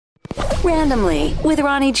Randomly with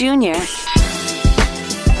Ronnie Jr.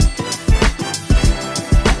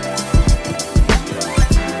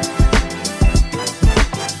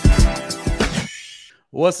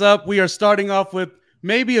 What's up? We are starting off with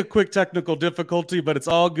maybe a quick technical difficulty, but it's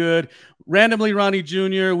all good. Randomly Ronnie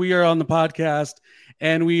Jr., we are on the podcast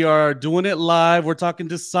and we are doing it live. We're talking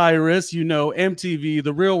to Cyrus, MTV,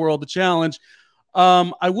 The Real World, The Challenge.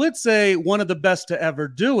 I would say one of the best to ever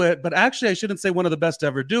do it, but actually I shouldn't say one of the best to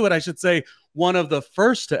ever do it. I should say one of the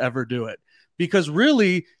first to ever do it, because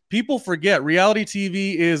really people forget reality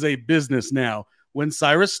TV is a business now. When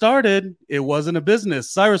Cyrus started, it wasn't a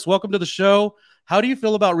business. Cyrus, welcome to the show. How do you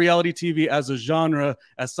feel about reality TV as a genre,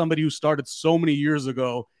 as somebody who started so many years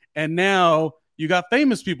ago, and now you got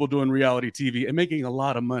famous people doing reality TV and making a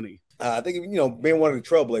lot of money? I think, being one of the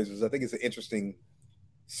trailblazers, I think it's an interesting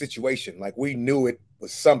situation. Like, we knew it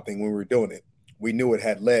was something when we were doing it. We knew it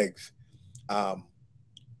had legs, but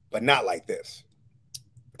not like this.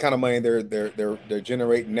 The kind of money they're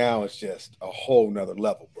generating now is just a whole nother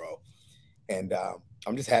level, bro. And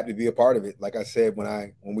I'm just happy to be a part of it. Like I said,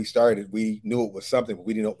 when we started, we knew it was something, but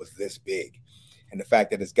we didn't know it was this big. And the fact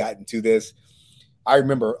that it's gotten to this, I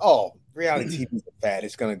remember, reality TV is a fad,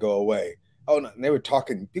 it's going to go away. Oh, no, and they were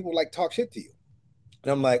talking, people like talk shit to you.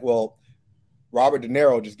 And I'm like, well, Robert De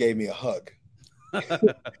Niro just gave me a hug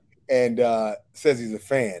and says he's a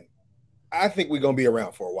fan. I think we're going to be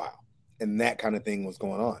around for a while. And that kind of thing was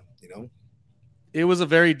going on, It was a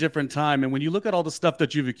very different time. And when you look at all the stuff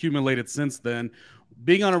that you've accumulated since then,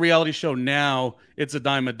 being on a reality show now, it's a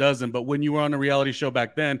dime a dozen. But when you were on a reality show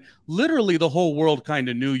back then, literally the whole world kind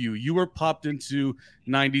of knew you. You were popped into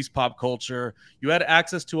 90s pop culture. You had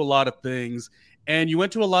access to a lot of things. And you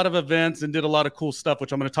went to a lot of events and did a lot of cool stuff,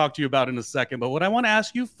 which I'm going to talk to you about in a second. But what I want to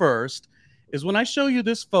ask you first is, when I show you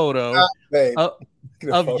this photo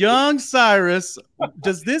of young Cyrus,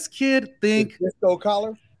 does this kid think... Disco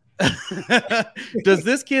collar? Does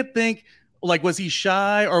this kid think, like, was he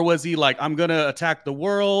shy, or was he like, I'm gonna attack the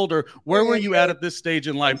world? Or where were you at this stage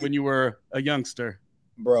in life when you were a youngster?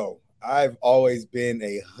 Bro, I've always been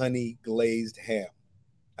a honey glazed ham.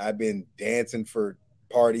 I've been dancing for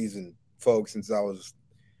parties and folks since I was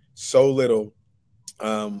so little.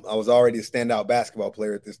 I was already a standout basketball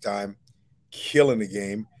player at this time, killing the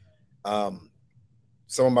game.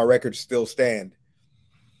 Some of my records still stand.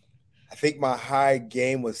 I think my high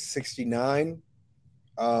game was 69,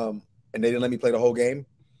 and they didn't let me play the whole game.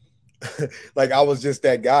 Like, I was just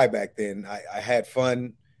that guy back then. I had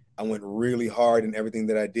fun. I went really hard in everything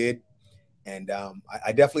that I did, and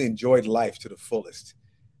I definitely enjoyed life to the fullest,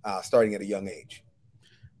 starting at a young age.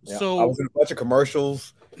 Yeah, so I was in a bunch of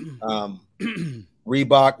commercials,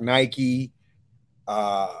 Reebok, Nike,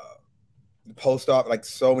 Post Office, like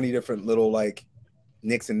so many different little like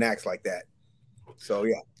nicks and knacks like that. So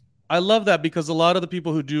yeah. I love that, because a lot of the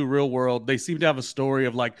people who do Real World, they seem to have a story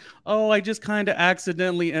of like, oh, I just kind of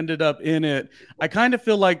accidentally ended up in it. I kind of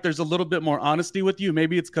feel like there's a little bit more honesty with you.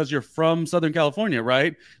 Maybe it's because you're from Southern California,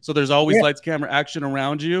 right? So there's always lights, camera, action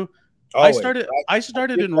around you. Always. I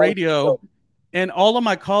started in radio, and all of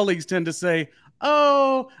my colleagues tend to say,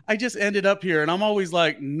 oh, I just ended up here. And I'm always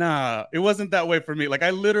like, nah, it wasn't that way for me. Like,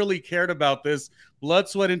 I literally cared about this, blood,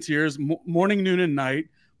 sweat, and tears, morning, noon, and night.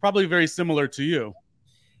 Probably very similar to you.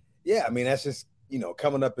 Yeah, I mean, that's just,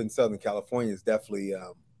 coming up in Southern California is definitely,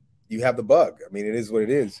 you have the bug. I mean, it is what it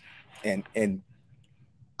is. And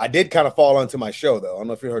I did kind of fall onto my show, though. I don't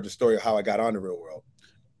know if you heard the story of how I got on The Real World.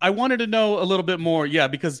 I wanted to know a little bit more. Yeah,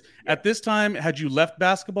 because at this time, had you left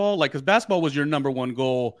basketball? Like, because basketball was your number one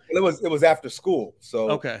goal. It was after school. So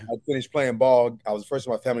okay. I finished playing ball. I was the first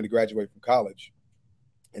in my family to graduate from college.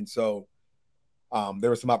 And so there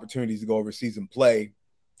were some opportunities to go overseas and play.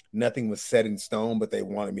 Nothing was set in stone, but they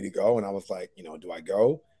wanted me to go. And I was like, do I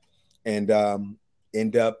go? And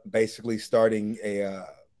end up basically starting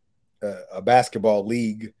a basketball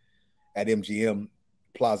league at MGM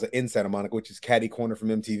Plaza in Santa Monica, which is catty corner from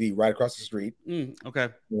MTV, right across the street. Okay.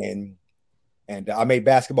 And I made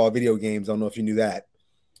basketball video games. I don't know if you knew that,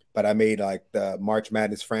 but I made like the March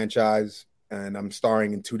Madness franchise, and I'm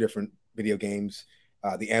starring in 2 different video games,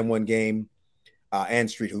 the M1 game,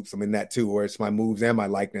 and Street Hoops. I'm in that too, where it's my moves and my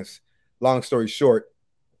likeness. Long story short,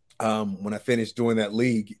 when I finished doing that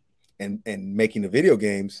league and making the video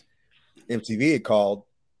games, MTV had called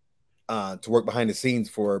to work behind the scenes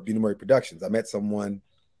for Beauty Murray Productions. I met someone,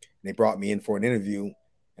 and they brought me in for an interview,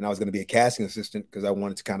 and I was going to be a casting assistant because I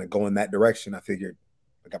wanted to kind of go in that direction. I figured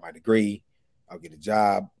I got my degree, I'll get a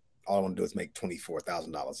job. All I want to do is make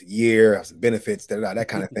 $24,000 a year, have some benefits, that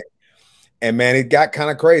kind of thing. And man, it got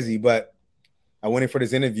kind of crazy, but I went in for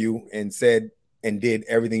this interview and said and did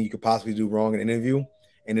everything you could possibly do wrong in an interview,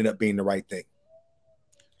 ended up being the right thing.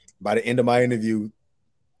 By the end of my interview,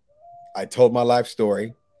 I told my life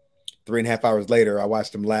story. 3.5 hours later, I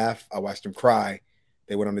watched them laugh. I watched them cry.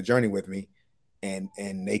 They went on the journey with me, and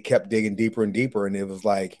they kept digging deeper and deeper. And it was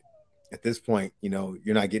like, at this point, you're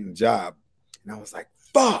not getting a job. And I was like,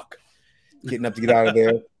 fuck, getting up to get out of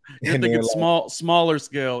there. You're thinking smaller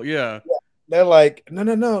scale. Yeah. They're like,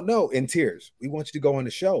 no, in tears. We want you to go on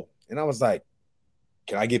the show. And I was like,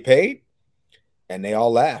 can I get paid? And they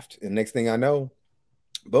all laughed. And next thing I know,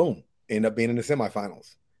 boom, end up being in the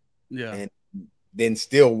semifinals. Yeah. And then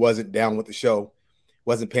still wasn't down with the show,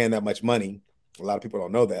 wasn't paying that much money. A lot of people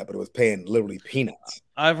don't know that, but it was paying literally peanuts.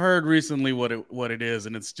 I've heard recently what it is,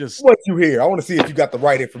 and it's just what you hear. I want to see if you got the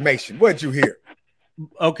right information. What did you hear?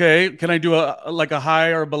 Okay, can I do a high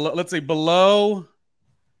or below? Let's say below.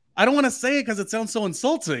 I don't want to say it because it sounds so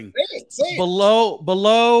insulting. Say it.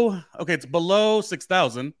 Below. Okay, it's below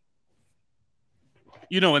 6,000.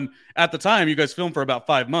 And at the time, you guys filmed for about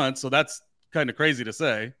 5 months, so that's kind of crazy to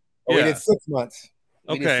say. Oh, yeah. We did 6 months.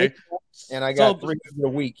 Okay. And I got 300 a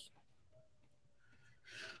week.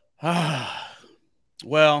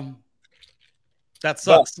 Well, that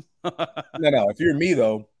sucks. No. If you're me,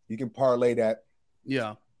 though, you can parlay that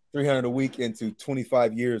 300 a week into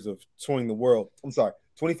 25 years of touring the world. I'm sorry,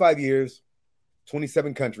 25 years,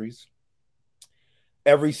 27 countries,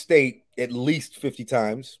 every state at least 50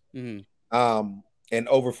 times, and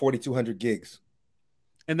over 4,200 gigs.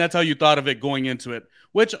 And that's how you thought of it going into it,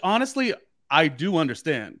 which honestly, I do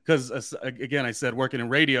understand because, again, I said working in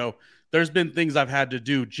radio, there's been things I've had to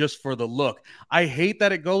do just for the look. I hate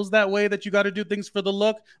that it goes that way, that you got to do things for the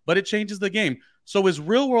look, but it changes the game. So is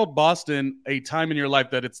Real World Boston a time in your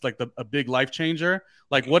life that it's like a big life changer?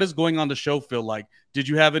 Like, what does going on the show feel like? Did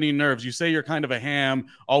you have any nerves? You say you're kind of a ham,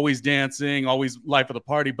 always dancing, always life of the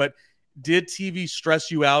party, but did TV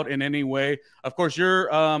stress you out in any way? Of course,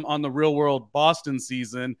 you're on the Real World Boston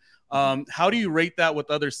season. How do you rate that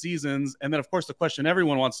with other seasons? And then, of course, the question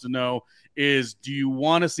everyone wants to know is, do you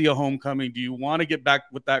want to see a homecoming? Do you want to get back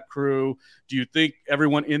with that crew? Do you think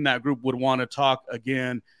everyone in that group would want to talk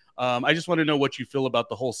again? I just want to know what you feel about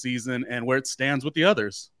the whole season and where it stands with the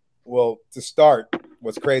others. Well, to start,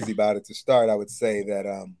 what's crazy about it, I would say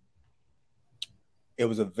that it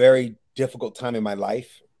was a very difficult time in my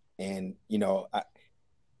life. And,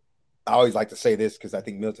 I always like to say this because I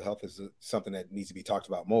think mental health is something that needs to be talked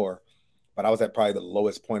about more. But I was at probably the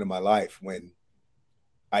lowest point in my life when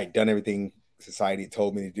I'd done everything society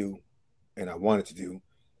told me to do and I wanted to do.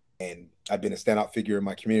 And I've been a standout figure in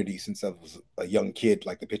my community since I was a young kid,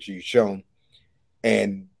 like the picture you've shown.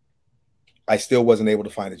 And I still wasn't able to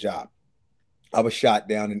find a job. I was shot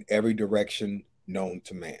down in every direction known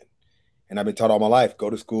to man. And I've been taught all my life, go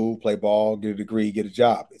to school, play ball, get a degree, get a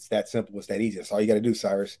job. It's that simple. It's that easy. That's all you got to do,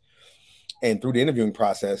 Cyrus. And through the interviewing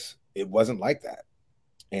process, it wasn't like that.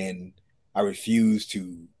 And I refused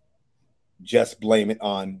to just blame it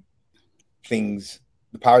on things,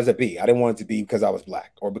 the powers that be. I didn't want it to be because I was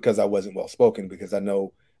Black or because I wasn't well-spoken, because I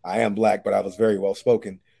know I am Black, but I was very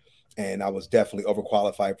well-spoken. And I was definitely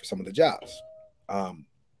overqualified for some of the jobs.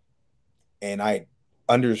 And I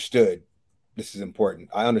understood, this is important,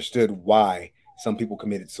 I understood why some people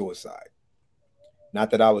committed suicide. Not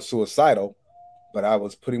that I was suicidal, but I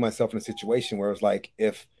was putting myself in a situation where it was like,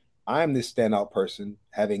 if I'm this standout person,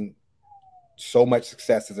 having so much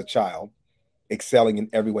success as a child, excelling in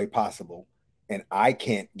every way possible, and I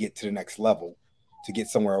can't get to the next level to get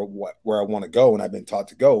somewhere where I want to go and I've been taught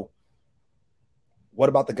to go, what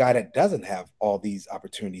about the guy that doesn't have all these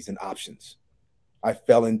opportunities and options? I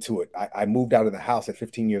fell into it. I moved out of the house at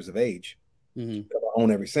 15 years of age. I've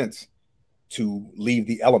owned ever since, to leave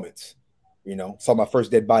the elements. Saw my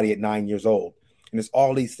first dead body at 9 years old. And there's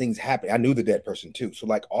all these things happening. I knew the dead person too. So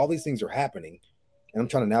like all these things are happening and I'm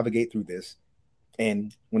trying to navigate through this.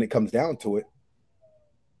 And when it comes down to it,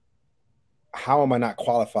 how am I not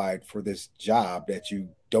qualified for this job that you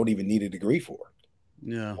don't even need a degree for?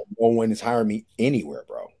 Yeah. No one is hiring me anywhere,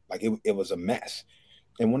 bro. Like it was a mess.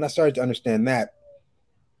 And when I started to understand that,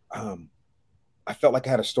 I felt like I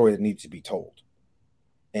had a story that needed to be told.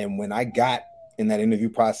 And when I got in that interview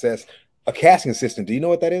process, a casting assistant, do you know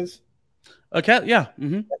what that is? Yeah. That's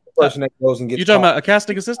the person that goes and gets. You talking about a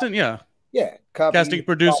casting assistant? Yeah. Yeah. Casting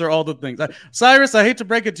producer, all the things. Cyrus, I hate to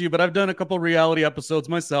break it to you, but I've done a couple reality episodes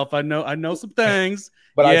myself. I know some things.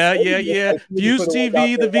 But yeah. Fuse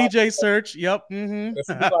TV, the VJ search. Yep. There's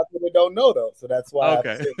some people out there that don't know though, so that's why.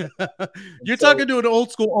 Okay. You're talking to an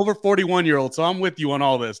old school over 41-year-old, so I'm with you on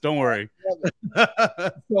all this. Don't worry.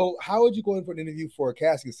 So how would you go in for an interview for a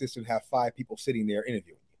casting assistant and have 5 people sitting there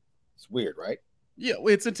interviewing you? It's weird, right? Yeah,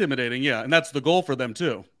 it's intimidating. Yeah, and that's the goal for them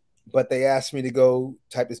too. But they asked me to go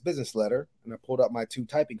type this business letter, and I pulled out my 2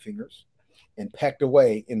 typing fingers and pecked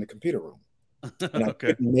away in the computer room. And I Okay.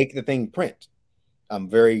 couldn't make the thing print. I'm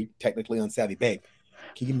very technically unsavvy. Babe,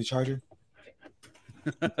 can you give me the charger?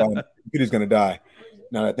 The computer's gonna die.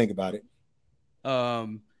 Now that I think about it.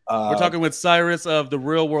 We're talking with Cyrus of the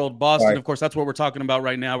Real World Boston. Right. Of course, that's what we're talking about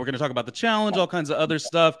right now. We're going to talk about the challenge, all kinds of other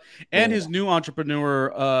stuff, and his new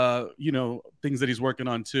entrepreneur, things that he's working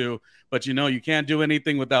on too. But you can't do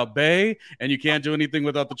anything without Bay, and you can't do anything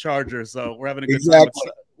without the charger. So we're having a good time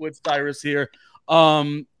with Cyrus here.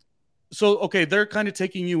 So, okay, they're kind of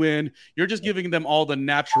taking you in. You're just giving them all the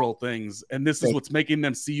natural things, and this is what's making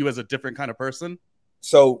them see you as a different kind of person.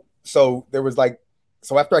 So there was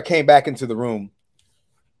after I came back into the room,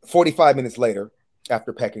 45 minutes later,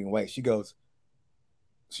 after pecking away, she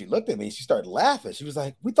looked at me, she started laughing. She was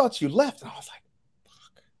like, "We thought you left." And I was like,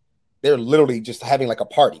 "Fuck." They're literally just having like a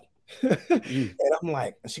party. And I'm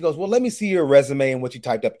like, and she goes, "Well, let me see your resume and what you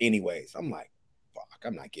typed up anyways." I'm like, "Fuck,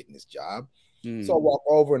 I'm not getting this job." So I walk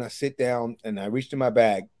over and I sit down and I reached in my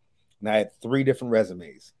bag and I had 3 different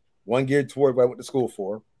resumes. One geared toward what I went to school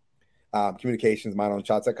for, communications, minor in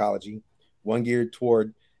child psychology. One geared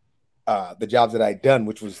toward the jobs that I'd done,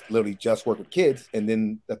 which was literally just work with kids. And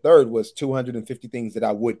then the third was 250 things that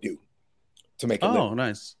I would do to make a living. Oh,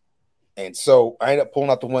 nice. And so I ended up pulling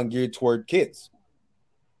out the one geared toward kids.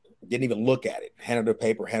 Didn't even look at it. Handed her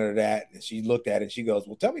paper, handed her that. And she looked at it and she goes,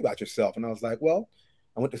 "Well, tell me about yourself." And I was like, "Well,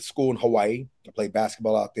 I went to school in Hawaii. I played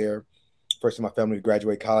basketball out there. First in my family to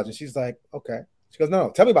graduate college." And she's like, "Okay." She goes, No,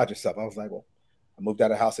 tell me about yourself." I was like, "Well, I moved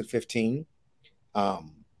out of the house at 15.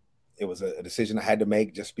 It was a decision I had to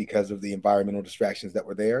make just because of the environmental distractions that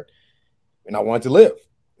were there. And I wanted to live."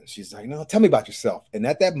 And she's like, "No, tell me about yourself." And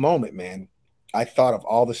at that moment, man, I thought of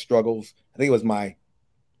all the struggles. I think it was my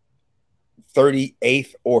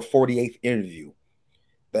 38th or 48th interview.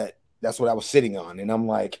 That's what I was sitting on. And I'm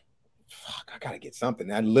like, fuck, I got to get something.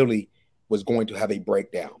 And I literally was going to have a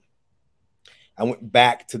breakdown. I went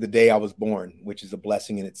back to the day I was born, which is a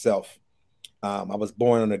blessing in itself. I was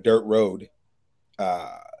born on a dirt road.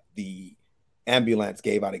 The ambulance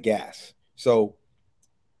gave out of gas. So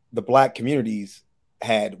the Black communities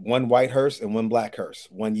had one white hearse and one black hearse,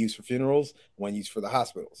 one used for funerals, one used for the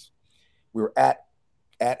hospitals. We were at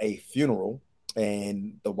a funeral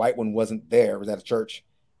and the white one wasn't there. It was at a church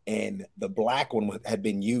and the black one had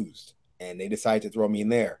been used and they decided to throw me in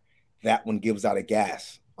there. That one gives out of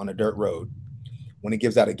gas on a dirt road. When it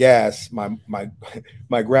gives out of gas,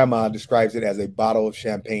 my grandma describes it as a bottle of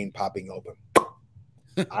champagne popping open.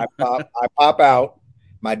 I pop out.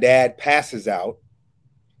 My dad passes out.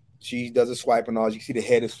 She does a swipe and all. You see the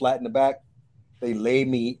head is flat in the back. They lay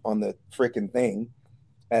me on the freaking thing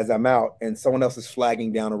as I'm out, and someone else is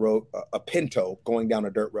flagging down a road, a Pinto going down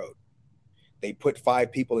a dirt road. They put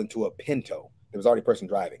 5 people into a Pinto. There was already a person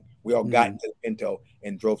driving. We all got into the Pinto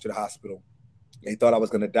and drove to the hospital. They thought I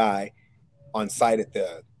was going to die on site at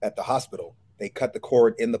the hospital. They cut the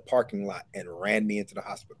cord in the parking lot and ran me into the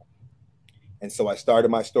hospital. And so I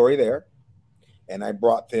started my story there, and I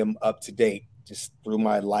brought them up to date just through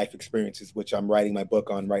my life experiences, which I'm writing my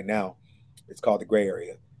book on right now. It's called The Gray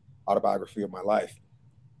Area, Autobiography of My Life.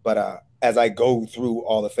 But as I go through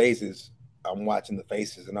all the phases, I'm watching the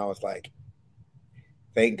faces, and I was like,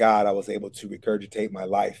 thank God I was able to regurgitate my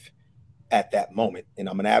life at that moment. And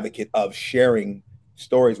I'm an advocate of sharing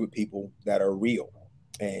stories with people that are real.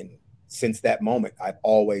 And since that moment, I've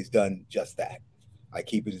always done just that. I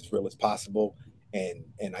keep it as real as possible.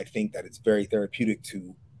 And I think that it's very therapeutic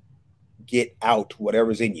to get out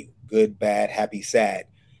whatever's in you, good, bad, happy, sad.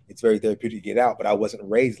 It's very therapeutic to get out, but I wasn't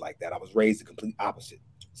raised like that. I was raised the complete opposite.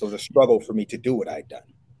 So it was a struggle for me to do what I'd done.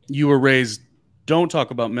 You were raised, don't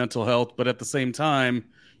talk about mental health, but at the same time,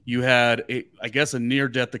 you had a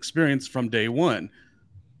near-death experience from day one.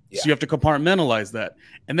 Yeah. So you have to compartmentalize that.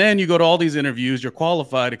 And then you go to all these interviews, you're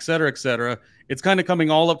qualified, et cetera, et cetera. It's kind of coming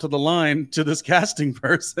all up to the line to this casting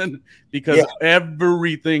person because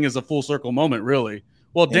everything is a full circle moment, really.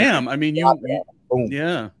 Well, damn. I mean, yeah.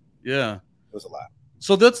 It was a lot.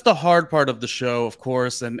 So that's the hard part of the show, of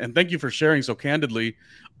course. And thank you for sharing so candidly.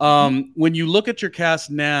 When you look at your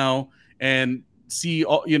cast now and see,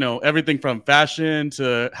 everything from fashion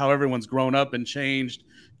to how everyone's grown up and changed,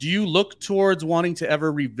 do you look towards wanting to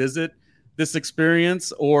ever revisit this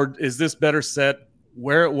experience, or is this better set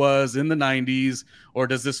where it was in the 90s, or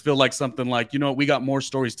does this feel like something like, we got more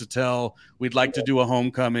stories to tell, we'd like to do a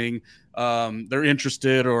homecoming, they're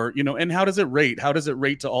interested, or, and how does it rate? How does it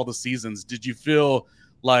rate to all the seasons? Did you feel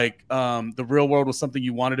like The Real World was something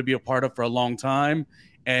you wanted to be a part of for a long time,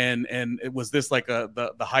 and was this like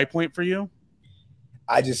the high point for you?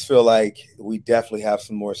 I just feel like we definitely have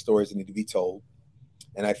some more stories that need to be told.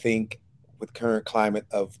 And I think with current climate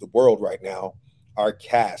of the world right now, our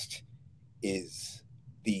cast is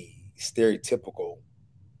the stereotypical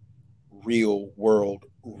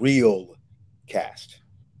real cast.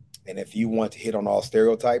 And if you want to hit on all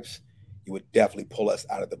stereotypes, you would definitely pull us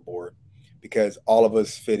out of the board because all of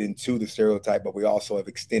us fit into the stereotype, but we also have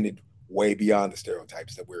extended way beyond the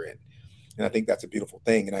stereotypes that we're in. And I think that's a beautiful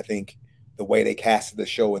thing. And I think the way they casted the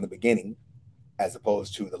show in the beginning, as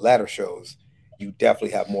opposed to the latter shows, you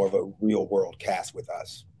definitely have more of a real world cast with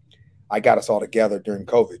us. I got us all together during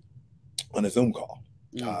COVID on a Zoom call.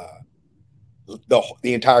 The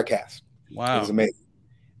entire cast. Wow. It was amazing.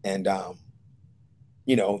 And,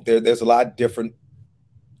 there's a lot different,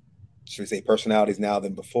 should we say, personalities now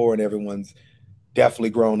than before, and everyone's definitely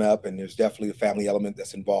grown up, and there's definitely a family element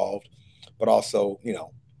that's involved. But also,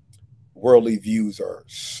 worldly views are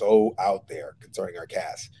so out there concerning our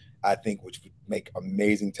cast, I think, which would make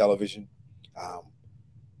amazing television.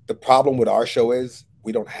 The problem with our show is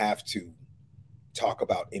we don't have to talk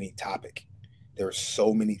about any topic. There are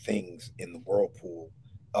so many things in the whirlpool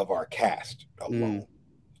of our cast alone.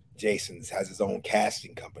 Jason's has his own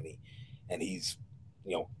casting company, and he's,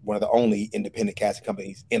 one of the only independent casting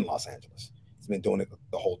companies in Los Angeles. He's been doing it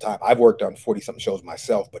the whole time. I've worked on 40-something shows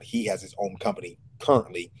myself, but he has his own company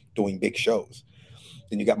currently doing big shows.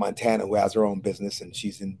 Then you got Montana, who has her own business, and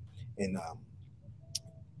she's in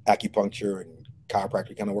acupuncture and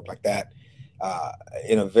chiropractic, kind of work like that,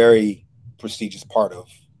 in a very prestigious part of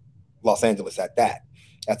Los Angeles at that.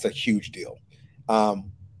 That's a huge deal.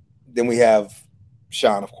 Then we have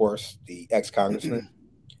Sean, of course, the ex-congressman,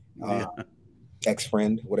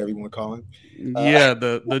 ex-friend, whatever you want to call him.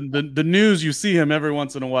 The news, you see him every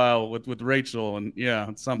once in a while with Rachel, and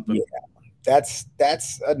it's something. Yeah, that's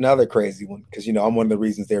another crazy one because I'm one of the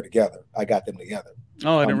reasons they're together. I got them together.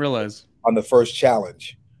 Oh, I didn't realize. On the first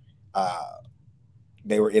challenge,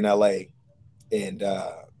 they were in LA, and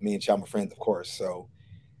me and Sean were friends, of course. So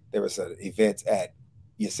there was an event at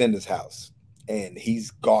Yacinda's house, and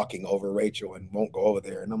he's gawking over Rachel and won't go over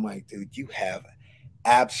there. And I'm like, dude, you have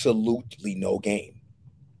absolutely no game.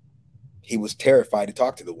 He was terrified to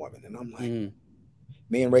talk to the woman. And I'm like,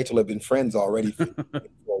 me and Rachel have been friends already for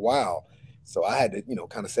a while. So I had to,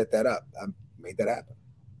 kind of set that up. I made that happen.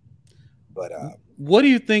 But what do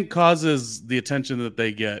you think causes the attention that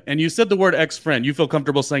they get? And you said the word ex-friend. You feel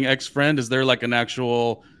comfortable saying ex-friend? Is there like an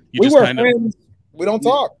actual, we were friends. We don't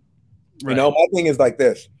talk. Right. My thing is like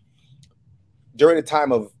this. During the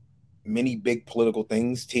time of many big political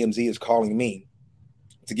things, TMZ is calling me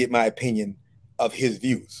to get my opinion of his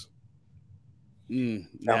views.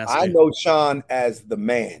 Now, I know Sean as the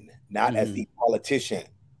man, not as the politician.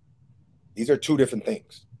 These are two different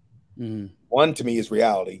things. One to me is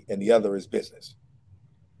reality, and the other is business.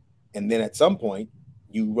 And then at some point,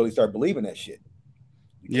 you really start believing that shit.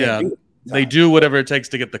 They do whatever it takes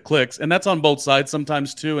to get the clicks, and that's on both sides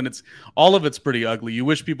sometimes too. And all of it's pretty ugly. You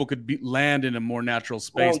wish people could land in a more natural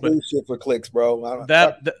space, but do shit for clicks, bro.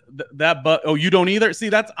 You don't either. See,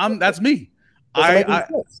 that's me.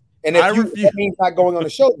 And if that means not going on the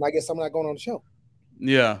show, then I guess I'm not going on the show.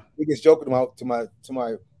 Yeah. Biggest joke to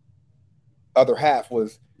my other half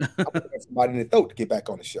was I'm gonna get somebody in the throat to get back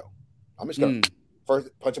on the show. I'm just gonna first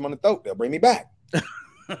punch him on the throat. They'll bring me back.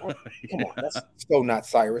 Come on, that's so not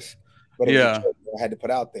Cyrus. But it was a joke I had to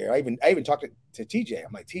put out there. I even talked to TJ.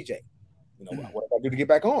 I'm like, TJ, what do I do to get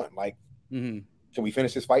back on? Like, can we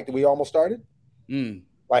finish this fight that we almost started?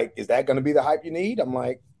 Like, is that going to be the hype you need? I'm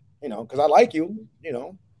like, because I like you.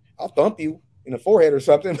 I'll thump you in the forehead or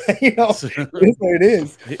something. It is what it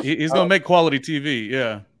is. He's going to make quality TV.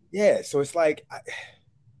 Yeah. Yeah. So it's like,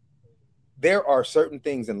 there are certain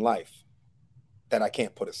things in life that I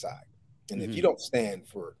can't put aside. And if you don't stand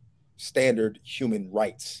for standard human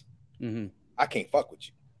rights, I can't fuck with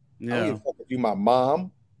you. I don't give a fuck if you're my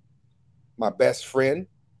mom, my best friend,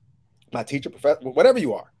 my teacher, professor, whatever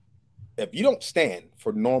you are. If you don't stand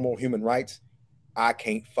for normal human rights, I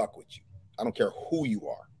can't fuck with you. I don't care who you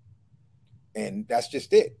are. And that's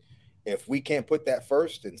just it. If we can't put that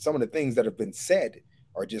first, and some of the things that have been said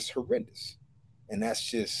are just horrendous. And that's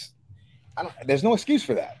just, there's no excuse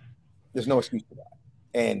for that. There's no excuse for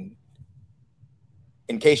that. And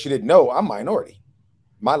in case you didn't know, I'm minority.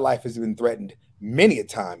 My life has been threatened many a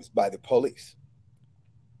times by the police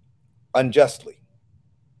unjustly.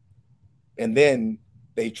 And then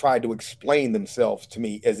they tried to explain themselves to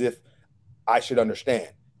me as if I should understand.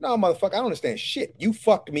 No, motherfucker, I don't understand shit. You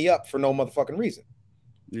fucked me up for no motherfucking reason.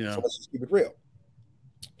 Yeah. So let's just keep it real.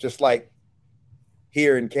 Just like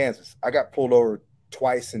here in Kansas, I got pulled over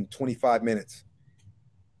twice in 25 minutes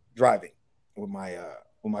driving. with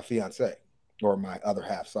my fiance, or my other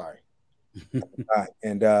half. Sorry.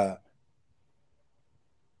 And I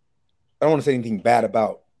don't want to say anything bad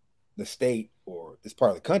about the state or this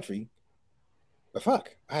part of the country, but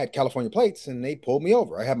fuck, I had California plates and they pulled me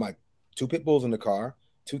over. I had my 2 pit bulls in the car,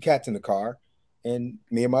 2 cats in the car, and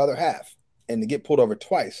me and my other half. And to get pulled over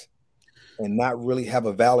twice and not really have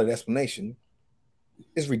a valid explanation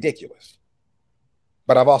is ridiculous.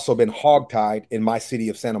 But I've also been hogtied in my city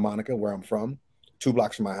of Santa Monica, where I'm from, 2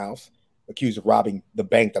 blocks from my house, accused of robbing the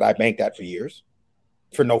bank that I banked at for years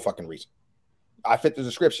for no fucking reason. I fit the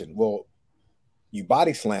description. Well, you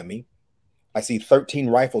body slam me. I see 13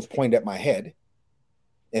 rifles pointed at my head,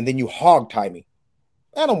 and then you hogtie me.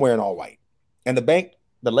 And I'm wearing all white. And the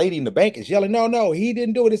lady in the bank is yelling, no, he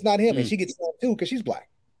didn't do it. It's not him. And she gets slammed too because she's black.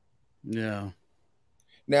 Yeah.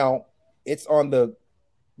 Now, it's on the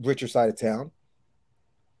richer side of town.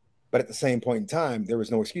 But at the same point in time, there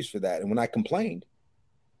was no excuse for that. And when I complained,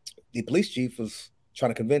 the police chief was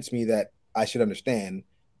trying to convince me that I should understand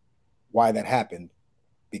why that happened,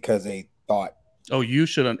 because they thought, oh, you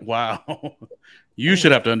shouldn't. Wow. You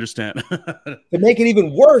should have to understand. To make it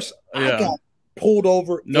even worse, Yeah. I got pulled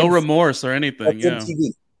over. No remorse or anything. Yeah.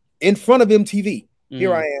 MTV. In front of MTV.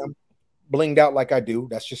 Here Mm. I am, blinged out like I do.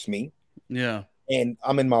 That's just me. Yeah. And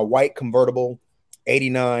I'm in my white convertible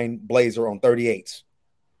 89 Blazer on 38s.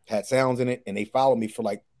 Had sounds in it, and they followed me for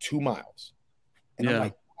like 2 miles. And Yeah.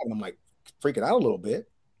 I'm like freaking out a little bit.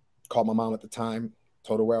 Called my mom at the time,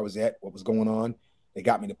 told her where I was at, what was going on. They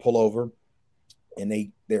got me to pull over, and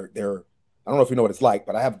they're I don't know if you know what it's like,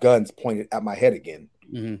 but I have guns pointed at my head again,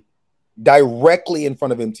 directly in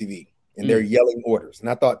front of MTV, and they're yelling orders. And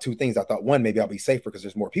I thought 2 things. I thought, 1, maybe I'll be safer because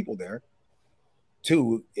there's more people there.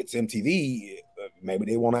 2, it's MTV. Maybe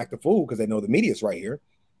they won't act a fool because they know the media's right here.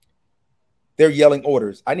 They're yelling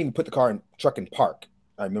orders. I didn't even put the truck in park.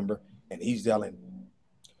 I remember, and he's yelling,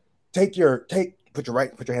 put your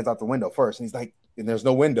hands out the window first. And he's like, and there's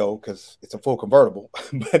no window because it's a full convertible,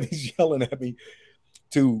 but he's yelling at me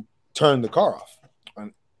to turn the car off.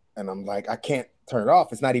 And I'm like, I can't turn it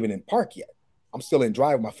off. It's not even in park yet. I'm still in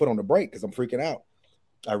drive with my foot on the brake because I'm freaking out.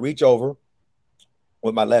 I reach over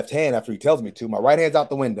with my left hand after he tells me to. My right hand's out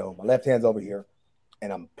the window. My left hand's over here.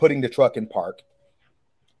 And I'm putting the truck in park.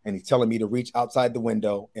 And he's telling me to reach outside the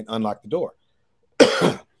window and unlock the door.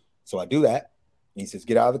 So I do that. And he says,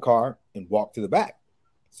 get out of the car and walk to the back.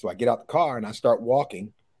 So I get out the car and I start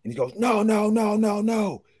walking. And he goes,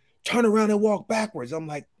 no. Turn around and walk backwards. I'm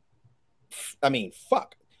like,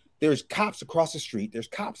 fuck. There's cops across the street. There's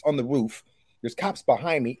cops on the roof. There's cops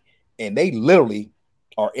behind me. And they literally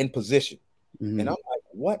are in position. And I'm like,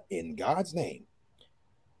 what in God's name?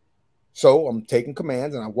 So I'm taking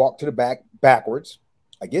commands and I walk to the back backwards.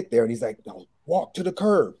 I get there and he's like, no, walk to the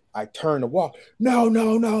curb. I turn to walk.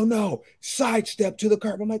 No. Sidestep to the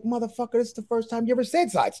curb. I'm like, motherfucker, this is the first time you ever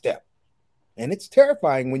said sidestep. And it's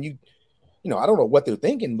terrifying when you know, I don't know what they're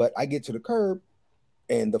thinking, but I get to the curb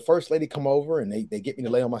and the first lady come over and they get me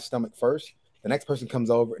to lay on my stomach first. The next person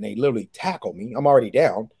comes over and they literally tackle me. I'm already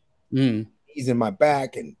down. He's in my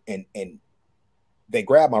back and they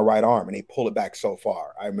grab my right arm and they pull it back so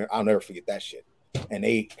far. I'll never forget that shit. And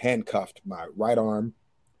they handcuffed my right arm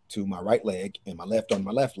to my right leg and my left on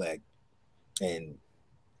my left leg. And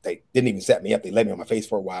they didn't even set me up. They let me on my face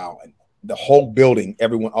for a while. And the whole building,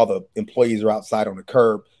 all the employees are outside on the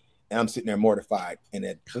curb. And I'm sitting there mortified. And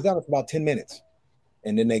it was down for about 10 minutes.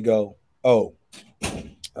 And then they go, oh,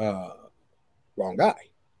 wrong guy.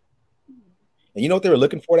 And you know what they were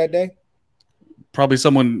looking for that day? Probably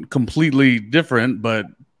someone completely different, but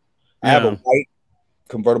I have a white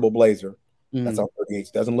convertible Blazer. That's on 38.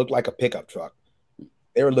 Doesn't look like a pickup truck.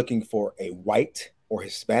 They were looking for a white or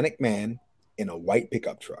Hispanic man in a white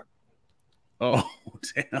pickup truck. Oh,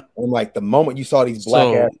 damn. And like the moment you saw these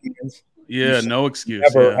black ass humans, no excuse.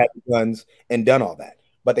 Never had guns and done all that,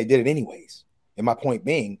 but they did it anyways. And my point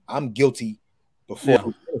being, I'm guilty before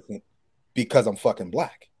I'm innocent because I'm fucking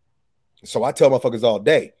black. So I tell motherfuckers all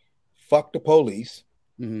day, fuck the police,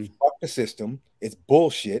 fuck the system. It's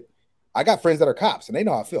bullshit. I got friends that are cops and they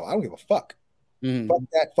know how I feel. I don't give a fuck. Fuck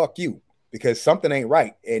that, fuck you. Because something ain't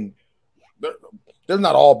right. And there's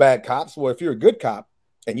not all bad cops. Well, if you're a good cop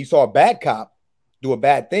and you saw a bad cop do a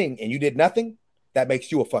bad thing and you did nothing, that makes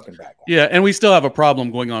you a fucking bad cop. Yeah, and we still have a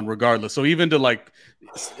problem going on regardless. So even to like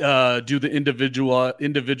do the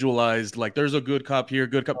individualized, like there's a good cop here,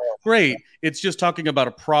 good cop. Great. It's just talking about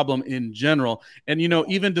a problem in general. And, you know,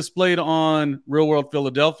 even displayed on Real World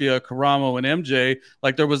Philadelphia, Karamo and MJ,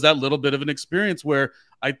 like there was that little bit of an experience where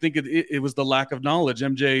I think it was the lack of knowledge.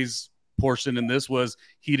 MJ's portion in this was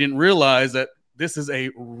he didn't realize that this is a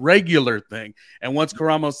regular thing. And once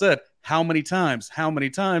Karamo said, how many times?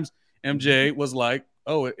 MJ was like,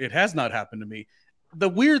 oh, it has not happened to me. The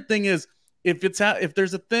weird thing is, if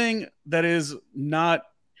there's a thing that is not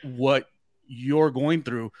what you're going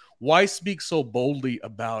through, why speak so boldly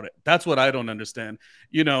about it? That's what I don't understand.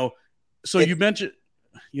 So you mentioned,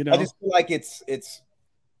 I just feel like it's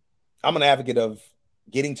I'm an advocate of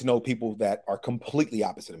getting to know people that are completely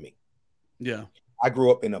opposite of me. Yeah. I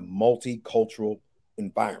grew up in a multicultural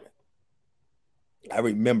environment. I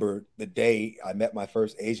remember the day I met my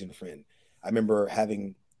first Asian friend. I remember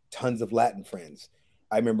having tons of Latin friends.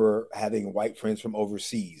 I remember having white friends from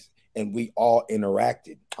overseas, and we all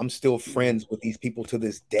interacted. I'm still friends with these people to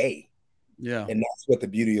this day. Yeah. And that's what the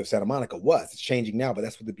beauty of Santa Monica was. It's changing now, but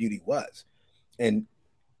that's what the beauty was. And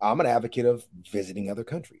I'm an advocate of visiting other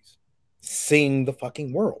countries, seeing the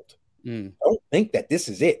fucking world. Don't think that this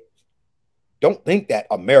is it. Don't think that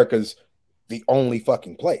America's the only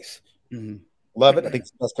fucking place. Love it. I think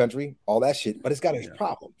it's the best country, all that shit, but it's got its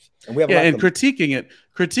problems. And we have and critiquing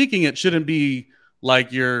it shouldn't be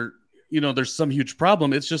like there's some huge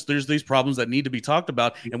problem. It's just there's these problems that need to be talked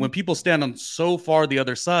about. And when people stand on so far the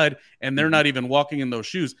other side and they're not even walking in those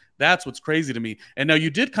shoes, that's what's crazy to me. And now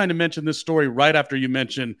you did kind of mention this story right after you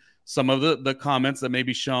mentioned some of the comments that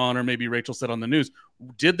maybe Sean or maybe Rachel said on the news.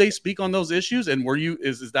 Did they speak on those issues? And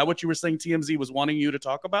is that what you were saying TMZ was wanting you to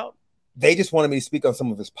talk about? They just wanted me to speak on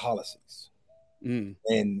some of his policies.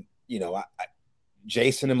 And,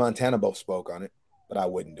 Jason and Montana both spoke on it, but I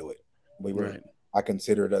wouldn't do it. I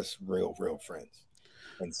considered us real friends.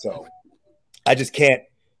 And so I just can't,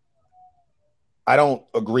 I don't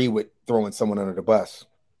agree with throwing someone under the bus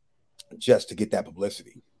just to get that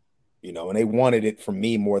publicity, and they wanted it from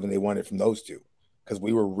me more than they wanted it from those two, because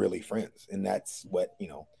we were really friends. And that's what,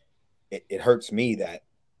 it hurts me that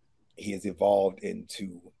he has evolved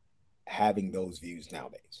into having those views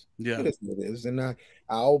nowadays. Yeah, it is. And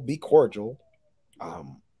I'll be cordial.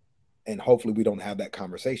 And hopefully we don't have that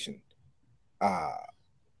conversation.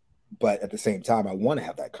 But at the same time, I want to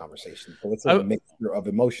have that conversation. So it's a mixture of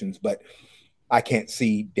emotions, but I can't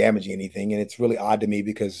see damaging anything. And it's really odd to me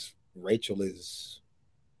because Rachel is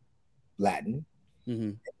Latin,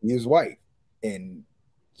 and he is white. And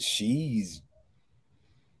she's,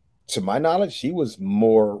 to my knowledge, she was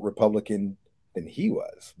more Republican than he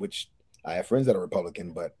was, which I have friends that are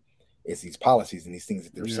Republican, but it's these policies and these things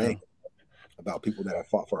that they're saying about people that have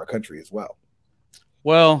fought for our country as well.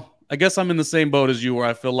 Well, I guess I'm in the same boat as you, where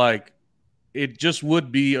I feel like it just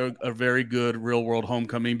would be a very good real world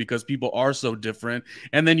homecoming because people are so different.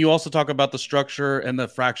 And then you also talk about the structure and the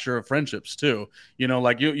fracture of friendships too.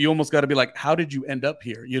 Like you almost got to be like, how did you end up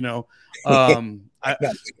here? But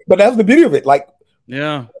that's the beauty of it. Like,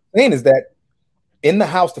 yeah, saying is that in the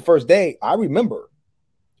house the first day, I remember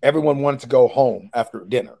everyone wanted to go home after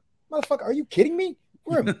dinner. Motherfucker, are you kidding me?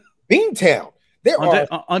 We're in Beantown.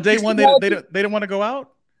 On day one, they didn't want to go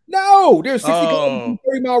out. No, there's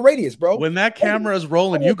 30-mile radius, bro. When that camera is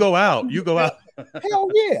rolling, you go out. Hell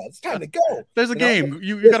yeah, it's time to go. There's a game.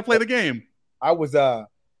 You got to play the game. I was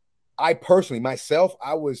I personally myself,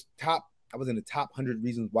 I was in the top 100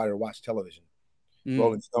 reasons why to watch television.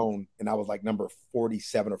 Rolling Stone, and I was like number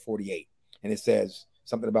 47 or 48. And it says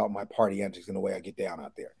something about my party antics and the way I get down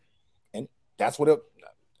out there. And that's what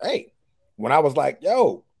when I was like,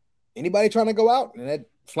 yo, anybody trying to go out? And that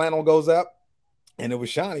flannel goes up. And it was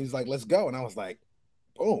Sean. He was like, let's go. And I was like,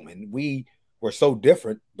 boom. And we were so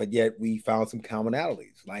different, but yet we found some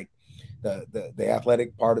commonalities. Like the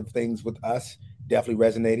athletic part of things with us definitely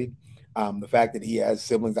resonated. The fact that he has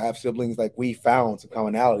siblings, I have siblings, like we found some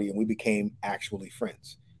commonality and we became actually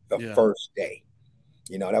friends the first day.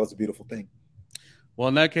 That was a beautiful thing. Well,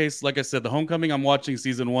 in that case, like I said, the Homecoming, I'm watching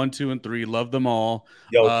season 1, 2, and 3. Love them all.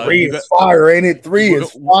 Yo, 3 is fire, ain't it? 3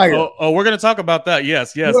 is fire. Oh, we're going to talk about that.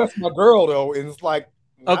 Yes. That's my girl, though. And it's like,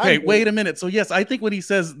 okay, wait a minute. So, yes, I think when he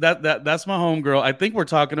says that's my homegirl, I think we're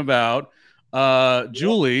talking about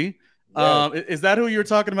Julie. Yes. Is that who you're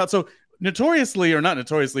talking about? So, notoriously, or not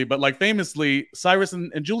notoriously, but like famously, Cyrus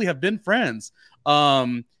and Julie have been friends.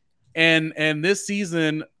 And this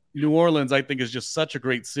season, New Orleans, I think, is just such a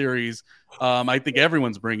great series. I think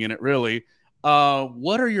everyone's bringing it, really.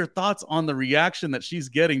 What are your thoughts on the reaction that she's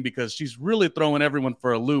getting? Because she's really throwing everyone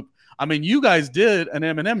for a loop. I mean, you guys did an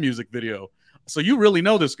Eminem music video, so you really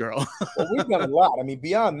know this girl. Well, we've done a lot. I mean,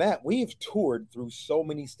 beyond that, we've toured through so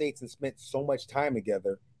many states and spent so much time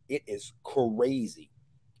together. It is crazy.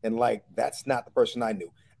 And, like, that's not the person I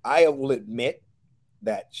knew. I will admit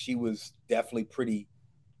that she was definitely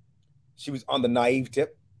she was on the naive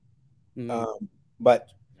tip. But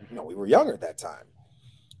we were younger at that time.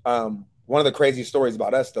 One of the crazy stories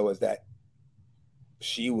about us, though, is that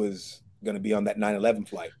she was going to be on that 9/11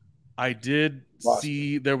 flight. I did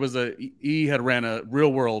see there was E had ran a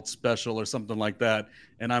Real World special or something like that,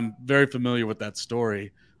 and I'm very familiar with that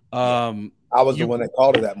story. I was the one that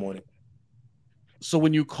called her that morning. So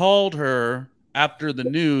when you called her after the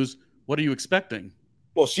news, what are you expecting?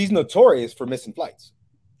 Well, she's notorious for missing flights.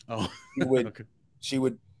 Oh, she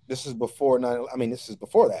would. This is before 9. I mean, this is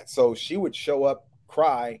before that. So she would show up,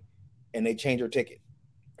 cry, and they change her ticket.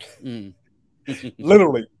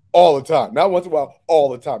 Literally all the time. Not once in a while, all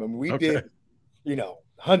the time. I mean, we did,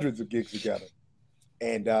 hundreds of gigs together.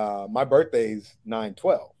 And my birthday's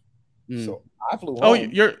 9/12. So I flew home. Oh,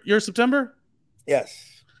 you're September? Yes.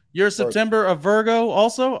 You're September of Virgo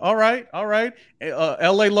also? All right.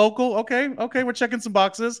 LA local. Okay. We're checking some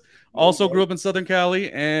boxes. Also grew up in Southern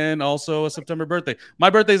Cali and also a September birthday. My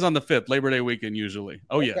birthday's on the 5th, Labor Day weekend usually.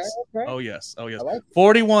 Oh, yes. Okay. Oh, yes. Like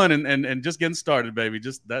 41 and just getting started, baby.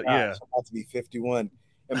 Just that, yeah. It's about to be 51.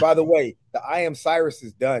 And by the way, the I Am Cyrus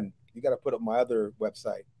is done. You got to put up my other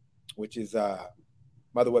website, which is my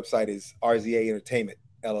other website is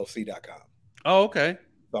RZA-Entertainment-LLC.com. Oh, okay.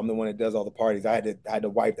 So I'm the one that does all the parties. I had to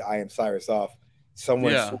wipe the I Am Cyrus off.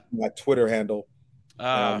 Someone switched my Twitter handle.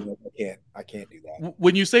 I can't do that.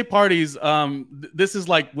 When you say parties, this is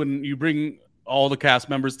like when you bring all the cast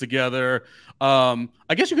members together. I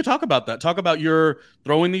guess you could talk about that. Talk about your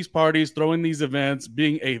throwing these parties, throwing these events,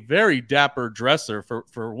 being a very dapper dresser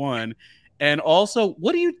for one. And also,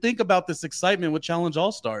 what do you think about this excitement with Challenge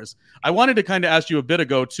All-Stars? I wanted to kind of ask you a bit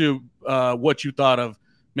ago, too, what you thought of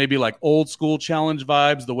maybe like old school challenge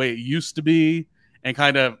vibes, the way it used to be, and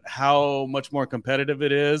kind of how much more competitive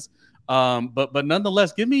it is. But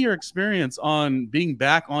nonetheless, give me your experience on being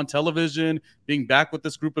back on television, being back with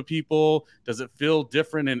this group of people. Does it feel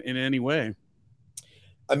different in any way?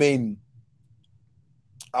 I mean,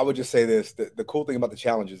 I would just say this. The cool thing about the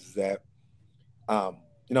challenges is that,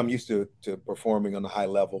 I'm used to performing on a high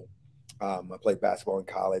level. I played basketball in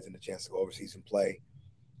college and the chance to go overseas and play.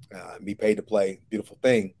 And be paid to play, beautiful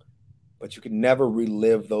thing, but you can never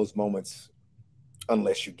relive those moments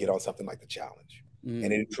unless you get on something like the challenge.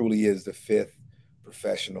 And it truly is the 5th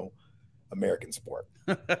professional American sport.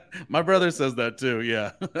 My brother says that too.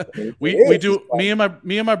 Yeah, we do. Me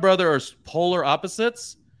and my brother are polar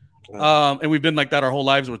opposites, and we've been like that our whole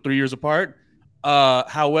lives. We're 3 years apart.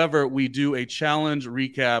 However, we do a challenge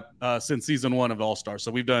recap since season 1 of All Stars.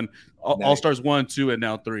 So we've done All Stars 1, 2, and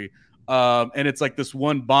now 3. And it's like this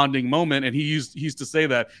one bonding moment. And he used to say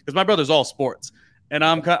that because my brother's all sports, and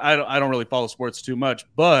I don't really follow sports too much,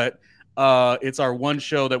 but it's our one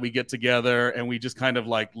show that we get together and we just kind of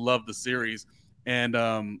like love the series. And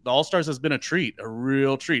the All Stars has been a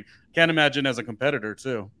real treat. Can't imagine as a competitor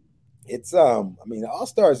too. It's All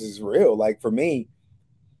Stars is real. Like for me,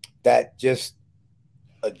 that just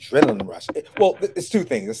adrenaline rush. It's two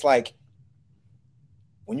things. It's like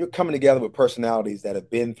when you're coming together with personalities that have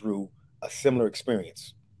been through a similar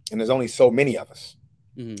experience, and there's only so many of us.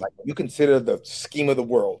 Like when you consider the scheme of the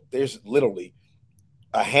world, there's literally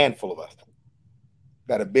a handful of us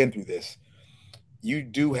that have been through this. You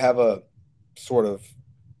do have a sort of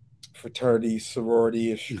fraternity,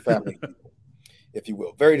 sorority-ish family, if you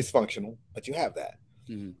will. Very dysfunctional, but you have that.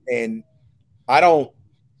 And I don't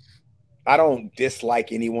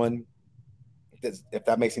dislike anyone, if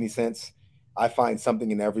that makes any sense. I find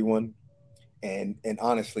something in everyone, and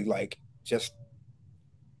honestly, like just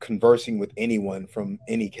conversing with anyone from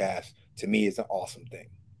any cast to me is an awesome thing.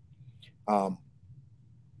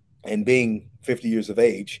 And being 50 years of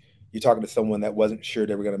age, you're talking to someone that wasn't sure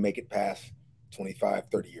they were going to make it past 25,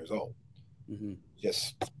 30 years old.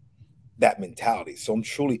 Just that mentality. So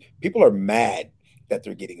people are mad that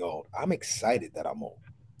they're getting old. I'm excited that I'm old.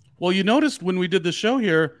 Well, you noticed when we did the show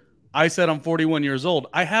here, I said I'm 41 years old.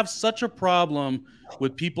 I have such a problem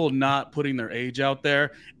with people not putting their age out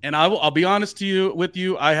there. And I'll be honest with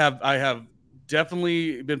you. I have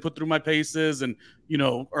definitely been put through my paces and,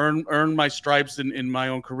 earn my stripes in my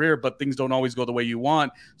own career, but things don't always go the way you want.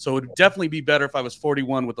 So it would definitely be better if I was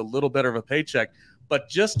 41 with a little better of a paycheck. But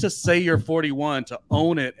just to say you're 41, to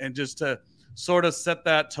own it, and just to sort of set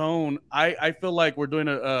that tone, I feel like we're doing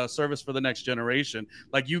a service for the next generation.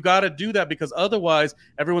 Like, you got to do that, because otherwise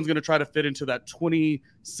everyone's going to try to fit into that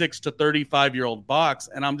 26 to 35-year-old box.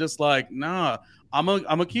 And I'm just like, nah, I'm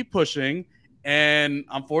gonna keep pushing, and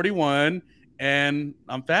I'm 41 and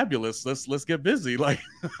I'm fabulous. Let's get busy. Like,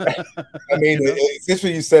 I mean, it's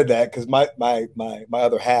interesting you said that, because my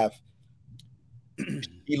other half,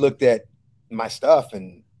 he looked at my stuff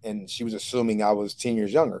and she was assuming I was 10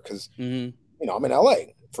 years younger, because I'm in LA.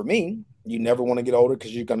 For me, you never want to get older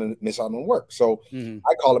because you're gonna miss out on work. So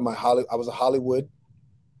I call it I was a Hollywood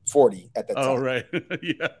 40 at that Oh, time. right.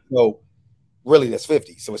 Yeah. So really, that's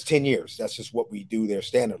 50. So it's 10 years. That's just what we do there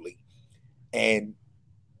standardly. And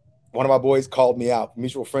one of my boys called me out, a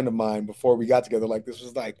mutual friend of mine, before we got together. Like, this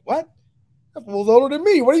was like, what? That fool's older than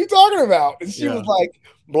me. What are you talking about? And she was like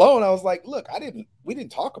blown. I was like, look, we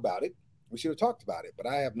didn't talk about it. We should have talked about it, but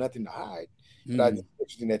I have nothing to hide. But it's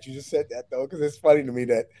interesting that you just said that, though, because it's funny to me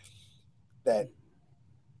that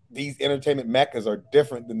these entertainment meccas are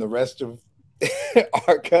different than the rest of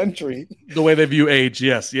our country. The way they view age,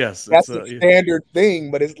 yes. That's a standard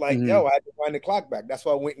thing, but it's like, yo, I had to find the clock back. That's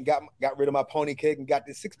why I went and got rid of my pony cake and got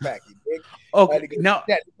this 6-pack. Okay, now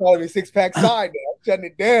calling me 6-pack side now. I'm shutting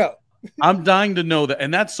it down. I'm dying to know that,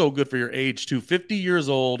 and that's so good for your age too. 50 years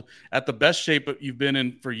old, at the best shape you've been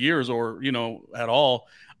in for years, or at all.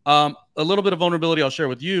 A little bit of vulnerability I'll share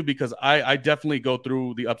with you, because I definitely go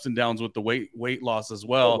through the ups and downs with the weight loss as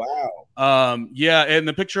well. Oh, wow. Yeah, and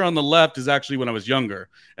the picture on the left is actually when I was younger,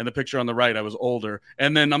 and the picture on the right I was older,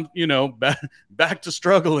 and then I'm back to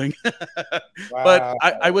struggling. Wow. But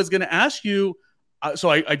I was going to ask you, so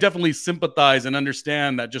I definitely sympathize and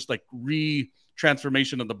understand that, just like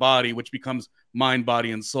transformation of the body, which becomes mind,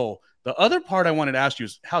 body, and soul. The other part I wanted to ask you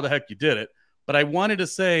is how the heck you did it. But I wanted to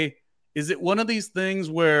say, is it one of these things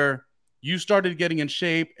where you started getting in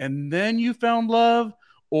shape and then you found love,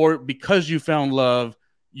 or because you found love,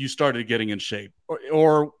 you started getting in shape,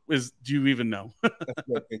 or do you even know? That's a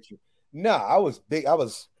great picture. No, I was big.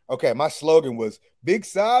 Okay. My slogan was "Big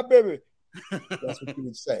Side Baby." That's what you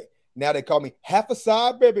would say. Now they call me half a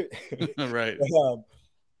side baby. Right.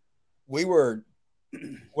 We were,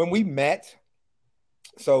 when we met,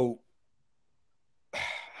 so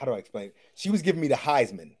how do I explain it? She was giving me the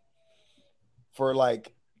Heisman for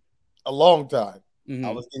like a long time. Mm-hmm.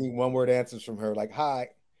 I was getting one word answers from her, like hi,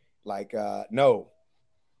 like no,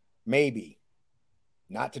 maybe,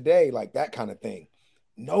 not today, like that kind of thing.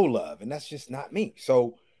 No love. And that's just not me.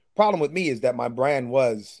 So problem with me is that my brand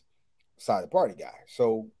was side of the party guy.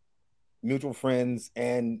 So mutual friends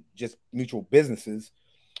and just mutual businesses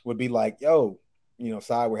would be like, yo,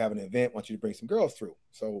 Side, we're having an event. I want you to bring some girls through.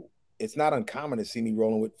 So it's not uncommon to see me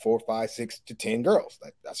rolling with 4, 5, 6 to 10 girls.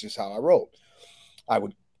 That's just how I rolled. I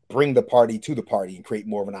would bring the party to the party and create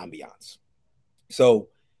more of an ambiance. So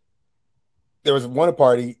there was one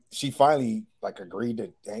party, she finally like agreed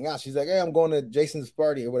to hang out. She's like, hey, I'm going to Jason's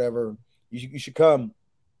party or whatever. You should come.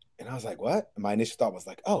 And I was like, what? And my initial thought was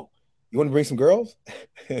like, oh, you want to bring some girls?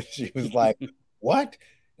 And she was like, what?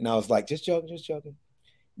 And I was like, just joking.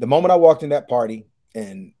 The moment I walked in that party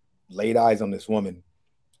and laid eyes on this woman,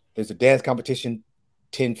 there's a dance competition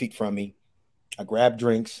 10 feet from me. I grabbed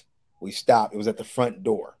drinks. We stopped. It was at the front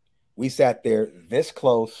door. We sat there this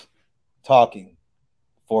close talking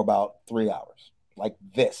for about 3 hours, like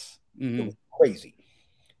this. Mm-hmm. It was crazy.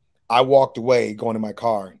 I walked away going in my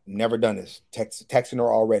car, never done this, texting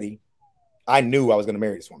her already. I knew I was going to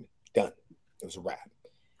marry this woman. Done. It was a wrap.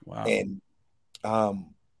 Wow. And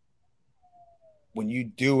when you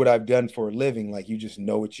do what I've done for a living, like you just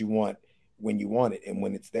know what you want when you want it and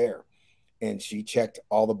when it's there. And she checked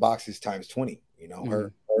all the boxes times 20.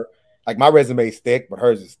 Her like my resume is thick, but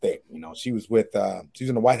hers is thick. She was she was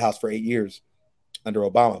in the White House for 8 years under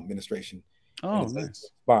Obama administration. Oh, nice.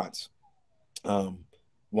 Response.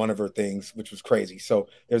 One of her things, which was crazy. So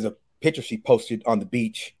there's a picture she posted on the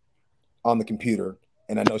beach on the computer,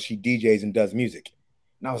 and I know she DJs and does music.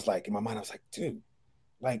 And I was like, in my mind, I was like, dude,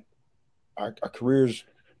 like our careers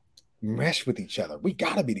mesh with each other. We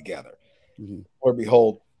got to be together. Mm-hmm. Or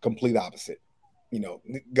behold, complete opposite.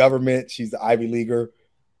 Government, she's the Ivy Leaguer.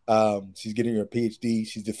 She's getting her PhD.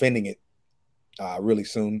 She's defending it really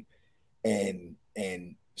soon. And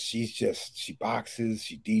she boxes,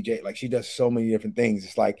 she DJ, like she does so many different things.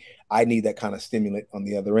 It's like I need that kind of stimulant on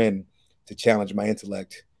the other end to challenge my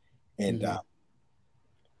intellect. And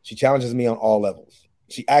she challenges me on all levels.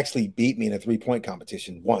 She actually beat me in a 3-point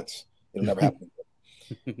competition once. It'll never happen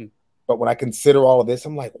again. But when I consider all of this,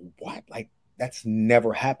 I'm like, what? Like that's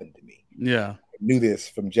never happened to me. Yeah. I knew this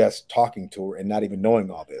from just talking to her and not even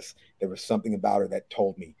knowing all this. There was something about her that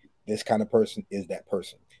told me this kind of person is that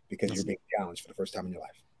person, because you're being challenged for the first time in your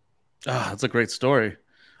life. That's a great story.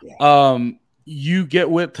 Yeah. You get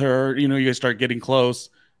with her, you guys start getting close.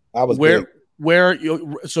 I was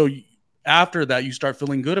so after that, you start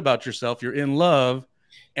feeling good about yourself. You're in love,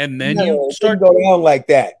 and then you start to go down like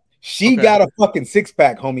that. She got a fucking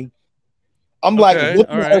 6-pack, homie. I'm like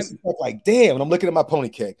looking at her 6-pack, like damn. And I'm looking at my pony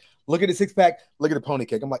cake. Look at the 6-pack. Look at the pony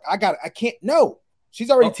cake. I'm like, I can't. No,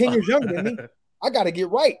 she's already 10 years younger than me. I got to get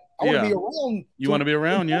right. I want to be around. You want to be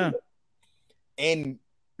around, yeah. And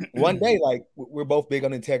one day, like we're both big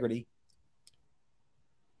on integrity.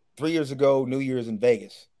 3 years ago, New Year's in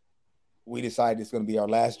Vegas, we decided it's going to be our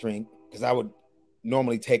last drink because I would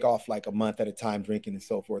normally take off like a month at a time drinking and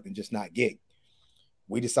so forth and just not gig.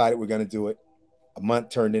 We decided we're going to do it. A month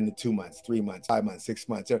turned into 2 months, 3 months, 5 months, 6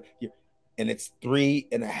 months. And it's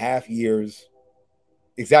 3.5 years,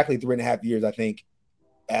 exactly 3.5 years, I think,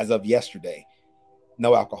 as of yesterday.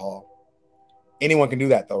 No alcohol. Anyone can do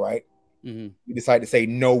that though, right? Mm-hmm. We decided to say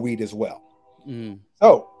no weed as well. Mm-hmm.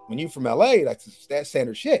 So when you're from LA, that's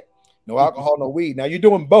standard shit. No alcohol, no weed. Now you're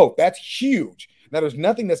doing both. That's huge. Now there's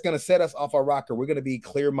nothing that's going to set us off our rocker. We're going to be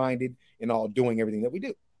clear-minded in all doing everything that we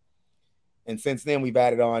do. And since then, we've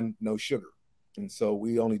added on no sugar. And so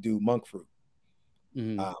we only do monk fruit.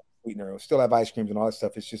 Sweetener. Still have ice creams and all that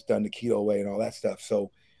stuff. It's just done the keto way and all that stuff. So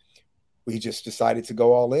we just decided to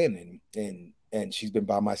go all in. And she's been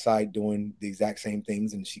by my side doing the exact same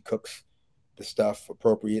things. And she cooks the stuff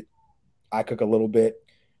appropriate. I cook a little bit.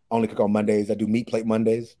 I only cook on Mondays. I do meat plate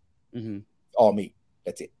Mondays. Mm-hmm. All meat.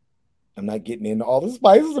 That's it. I'm not getting into all the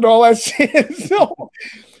spices and all that shit. So,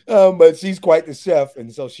 but she's quite the chef.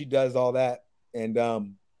 And so she does all that. And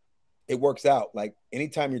it works out. Like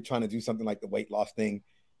anytime you're trying to do something like the weight loss thing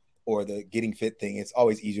or the getting fit thing, it's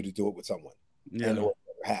always easier to do it with someone. Yeah. And the other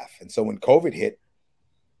half. And so when COVID hit,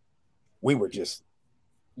 we were just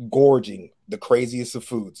gorging the craziest of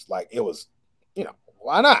foods. Like it was,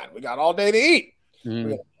 why not? We got all day to eat. We're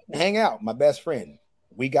gonna hang out. My best friend.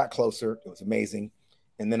 We got closer. It was amazing.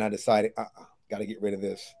 And then I decided, got to get rid of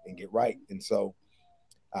this and get right. And so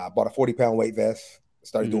I bought a 40-pound weight vest,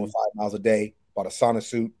 started doing 5 miles a day, bought a sauna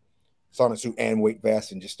suit and weight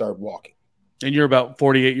vest, and just started walking. And you're about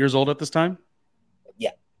 48 years old at this time?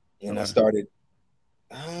 Yeah. And I started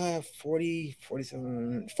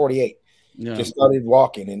 47, 48. Yeah. Just started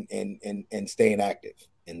walking and staying active.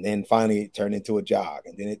 And then finally it turned into a jog.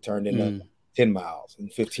 And then it turned into 10 miles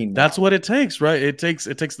and 15 miles. That's what it takes, right? It takes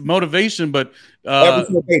the motivation, but every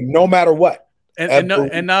single day, no matter what.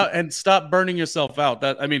 And stop burning yourself out.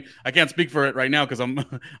 That, I mean, I can't speak for it right now because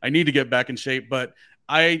I need to get back in shape, but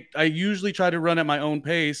I usually try to run at my own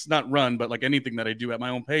pace, not run, but like anything that I do at my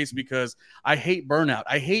own pace, because I hate burnout.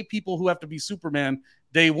 I hate people who have to be Superman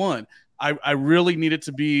day one. I really need it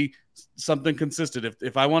to be something consistent.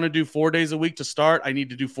 If I want to do 4 days a week to start, I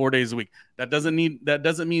need to do 4 days a week. That doesn't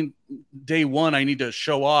mean day one I need to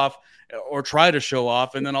show off or try to show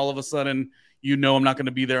off, and then all of a sudden, I'm not going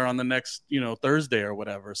to be there on the next, Thursday or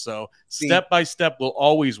whatever. So step by step will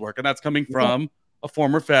always work, and that's coming from a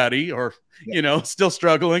former fatty or still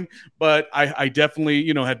struggling. But I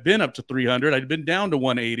definitely had been up to 300. I'd been down to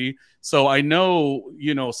 180. So I know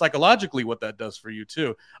psychologically what that does for you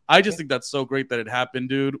too. I just think that's so great that it happened,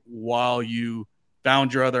 dude, while you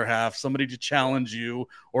found your other half, somebody to challenge you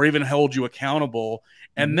or even hold you accountable.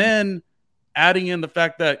 And then adding in the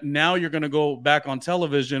fact that now you're going to go back on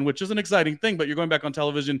television, which is an exciting thing, but you're going back on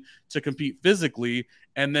television to compete physically.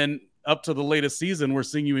 And then up to the latest season, we're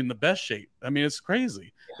seeing you in the best shape. I mean, it's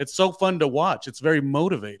crazy. It's so fun to watch. It's very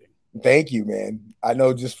motivating. Thank you, man. I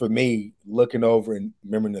know just for me, looking over and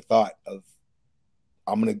remembering the thought of,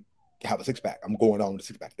 I'm going to have a six-pack. I'm going on with a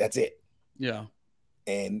six-pack. That's it. Yeah.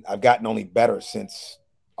 And I've gotten only better since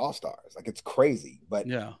All-Stars. Like, it's crazy. But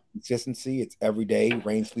consistency, it's every day,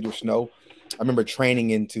 rain, sleet, or snow. I remember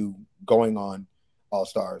training into going on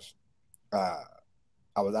All-Stars. I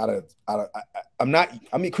was I'm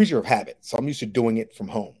a creature of habit, so I'm used to doing it from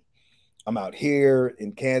home. I'm out here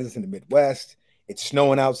in Kansas in the Midwest. It's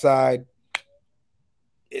snowing outside.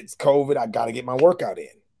 It's COVID. I got to get my workout in.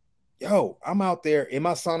 Yo, I'm out there in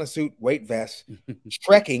my sauna suit, weight vest,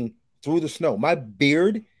 trekking through the snow. My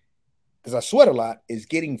beard, because I sweat a lot, is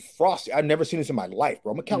getting frosty. I've never seen this in my life,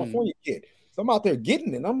 bro. I'm a California kid. So I'm out there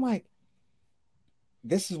getting it. And I'm like,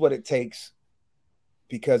 this is what it takes,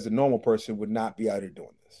 because the normal person would not be out here doing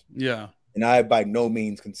this. Yeah. And I by no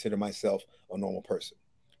means consider myself a normal person.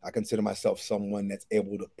 I consider myself someone that's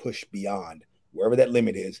able to push beyond wherever that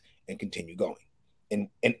limit is and continue going in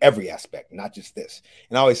every aspect, not just this.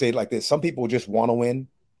 And I always say it like this. Some people just want to win.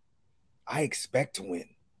 I expect to win.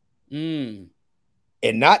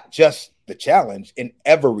 And not just the challenge, in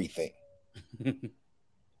everything.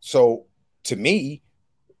 So to me,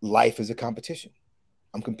 life is a competition.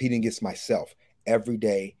 I'm competing against myself every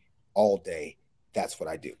day, all day. That's what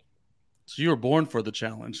I do. So you were born for the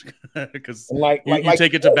challenge, because you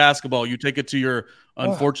take it to basketball. You take it to your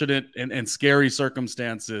unfortunate and scary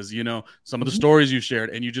circumstances, some of the stories you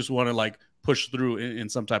shared, and you just want to push through in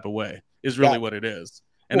some type of way is really what it is.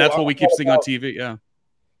 And that's what we keep seeing on TV. Yeah.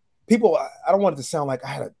 People, I don't want it to sound like I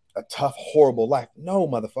had a tough, horrible life. No,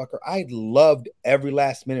 motherfucker. I loved every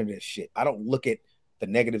last minute of this shit. I don't look at the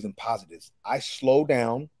negatives and positives. I slow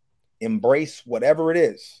down, embrace whatever it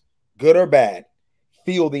is, good or bad,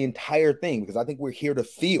 feel the entire thing, because I think we're here to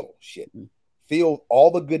feel shit, feel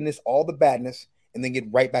all the goodness, all the badness, and then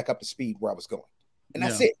get right back up to speed where I was going. And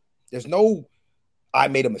that's it. There's no, I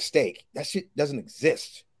made a mistake. That shit doesn't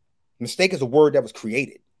exist. Mistake is a word that was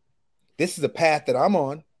created. This is a path that I'm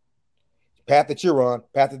on, path that you're on,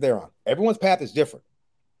 path that they're on. Everyone's path is different.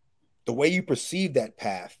 The way you perceive that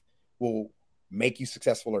path will make you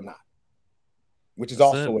successful or not, which is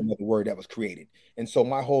also another word that was created. And so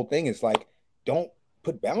my whole thing is like, don't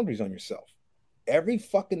put boundaries on yourself. Every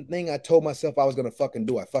fucking thing I told myself I was going to fucking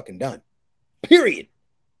do, I fucking done. Period.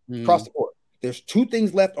 Across the board. There's 2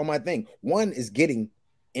 things left on my thing. One is getting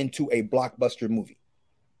into a blockbuster movie.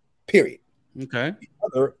 Period. Okay. The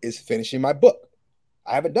other is finishing my book.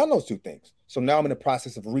 I haven't done those 2 things. So now I'm in the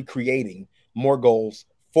process of recreating more goals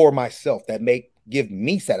for myself that may give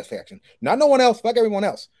me satisfaction. Not no one else, fuck everyone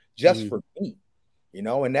else, just for me. You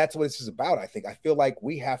know, and that's what this is about. I think I feel like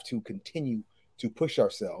we have to continue to push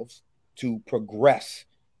ourselves to progress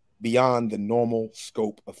beyond the normal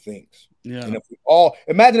scope of things. Yeah. And if we all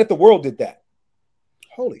imagine if the world did that.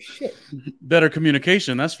 Holy shit. Better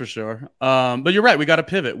communication, that's for sure. But you're right. We got to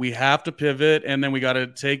pivot. We have to pivot, and then we got to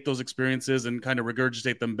take those experiences and kind of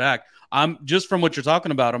regurgitate them back. I'm just from what you're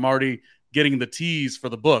talking about, I'm already getting the tease for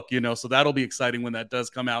the book, you know, so that'll be exciting when that does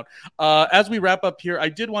come out. As we wrap up here, I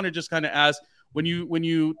did want to just kind of ask, when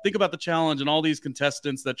you think about the challenge and all these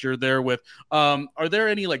contestants that you're there with, are there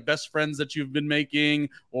any like best friends that you've been making,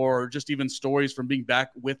 or just even stories from being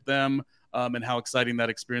back with them, and how exciting that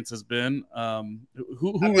experience has been?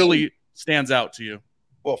 Who really stands out to you?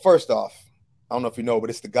 Well, first off, I don't know if you know, but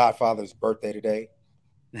it's the Godfather's birthday today.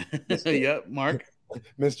 Yeah, Mark.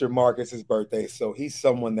 Mr. Marcus's birthday. So he's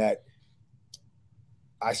someone that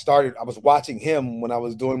I was watching him when I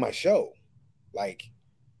was doing my show. Like,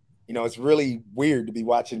 you know, it's really weird to be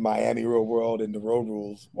watching Miami Real World and the Road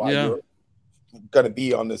Rules while you're going to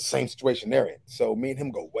be on the same situation they're in. So me and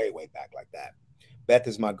him go way, way back like that. Beth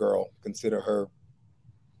is my girl. Consider her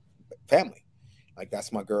family. Like,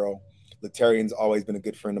 that's my girl. Latarian's always been a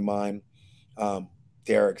good friend of mine.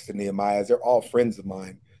 Derek's and Nehemiah's, they're all friends of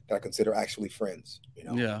mine that I consider actually friends. You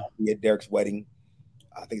know, I'll be at Derek's wedding.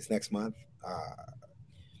 I think it's next month.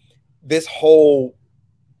 This whole,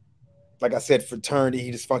 like I said,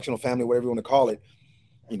 fraternity, dysfunctional family, whatever you want to call it,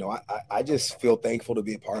 you know, I just feel thankful to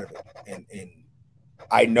be a part of it. And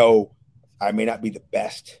I know I may not be the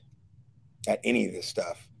best at any of this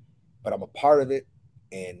stuff, but I'm a part of it,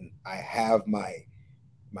 and I have my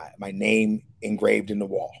name engraved in the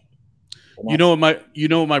wall. You know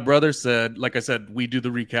what my brother said? Like I said, we do the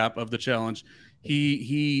recap of the challenge.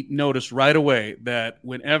 He noticed right away that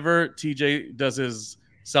whenever TJ does his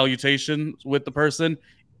salutation with the person,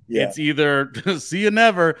 it's either see you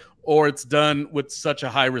never, or it's done with such a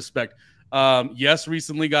high respect. Yes,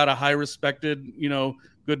 recently got a high respected, you know,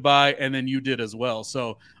 goodbye, and then you did as well.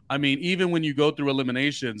 So I mean, even when you go through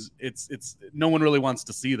eliminations, it's no one really wants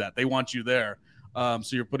to see that. They want you there. So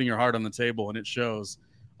you're putting your heart on the table, and it shows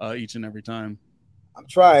each and every time. I'm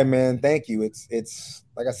trying, man. Thank you. It's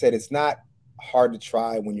like I said, it's not hard to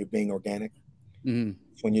try when you're being organic. Mm-hmm.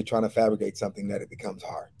 When you're trying to fabricate something, that it becomes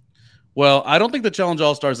hard. Well, I don't think the Challenge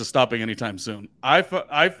All-Stars is stopping anytime soon. I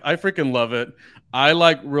freaking love it. I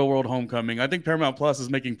like Real World Homecoming. I think Paramount Plus is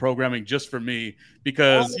making programming just for me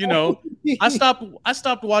because, you know, I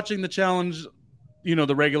stopped watching the Challenge, you know,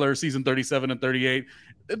 the regular season 37 and 38.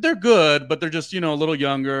 They're good, but they're just, you know, a little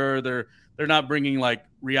younger. They're not bringing like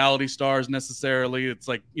reality stars necessarily. It's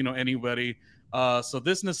like, you know, anybody. So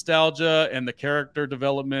this nostalgia and the character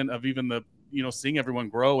development of even the, you know, seeing everyone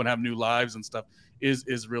grow and have new lives and stuff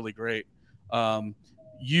is really great.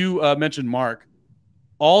 You mentioned Mark.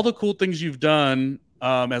 All the cool things you've done,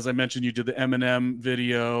 as I mentioned, you did the Eminem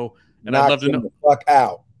video, and I'd love to know. The fuck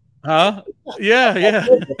out. Huh? Yeah.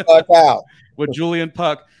 The fuck out. With Julian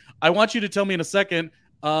Puck. I want you to tell me in a second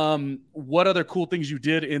what other cool things you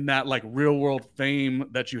did in that like real world fame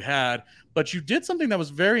that you had. But you did something that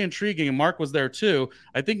was very intriguing, and Mark was there too.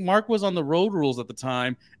 I think Mark was on the Road Rules at the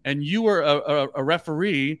time, and you were a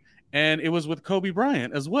referee, and it was with Kobe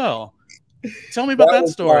Bryant as well. Tell me about that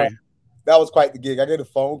story. That was quite the gig. I get a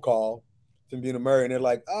phone call from Buna Murray, and they're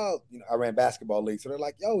like, "Oh, you know, I ran basketball league, so they're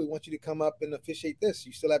like, yo, we want you to come up and officiate this.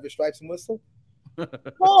 You still have your stripes and whistle?"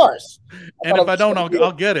 Of course. And if I don't,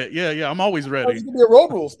 I'll get it. Yeah. I'm always ready. It's gonna be a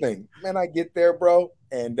Road Rules thing, man. I get there, bro,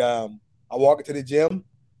 and I walk into the gym,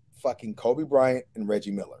 fucking Kobe Bryant and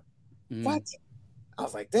Reggie Miller. What? I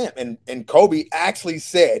was like, damn. And Kobe actually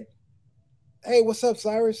said, "Hey, what's up,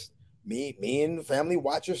 Cyrus? Me and the family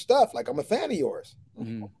watch your stuff. Like, I'm a fan of yours."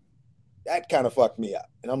 Mm-hmm. That kind of fucked me up.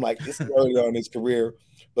 And I'm like, this is early on in his career,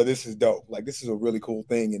 but this is dope. Like, this is a really cool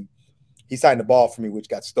thing. And he signed the ball for me, which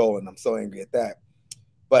got stolen. I'm so angry at that.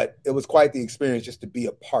 But it was quite the experience just to be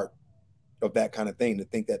a part of that kind of thing, to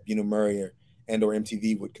think that Murray or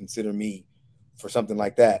MTV would consider me for something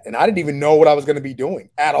like that. And I didn't even know what I was going to be doing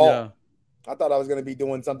at all. Yeah. I thought I was going to be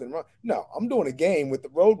doing something wrong. No, I'm doing a game with the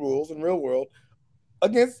road rules in real world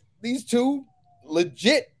against these two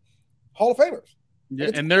legit Hall of Famers.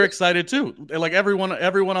 Yeah, and they're excited too. Like everyone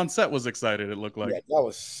on set was excited, it looked like. Yeah, that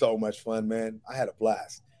was so much fun, man. I had a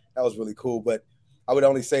blast. That was really cool. But I would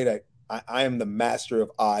only say that I am the master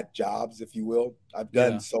of odd jobs, if you will. I've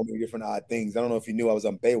done so many different odd things. I don't know if you knew I was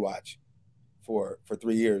on Baywatch for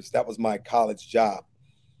 3 years. That was my college job.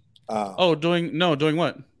 Doing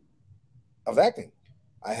what? I was acting.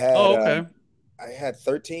 I had I had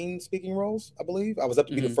 13 speaking roles, I believe. I was up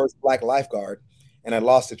to be the first Black lifeguard, and I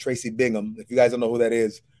lost to Tracy Bingham. If you guys don't know who that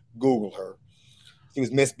is, Google her. She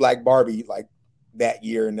was Miss Black Barbie like that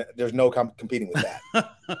year, and there's no competing with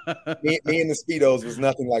that. me and the Speedos was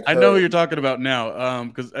nothing like her. I know who you're talking about now,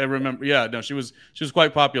 because I remember. Yeah, no, she was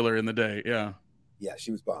quite popular in the day. Yeah,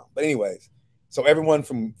 she was bomb. But anyways, so everyone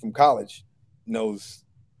from college knows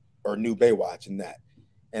or knew Baywatch and that.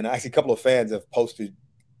 And actually, a couple of fans have posted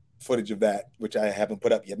footage of that, which I haven't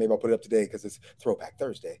put up yet. Maybe I'll put it up today because it's Throwback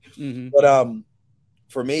Thursday. But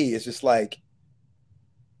for me, it's just like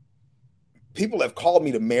people have called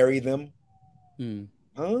me to marry them.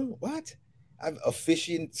 Huh? What? I've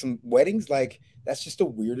officiated some weddings. Like, that's just the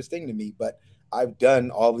weirdest thing to me. But I've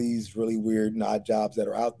done all these really weird and odd jobs that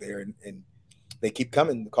are out there, and they keep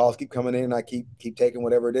coming. The calls keep coming in, and I keep taking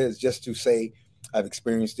whatever it is just to say I've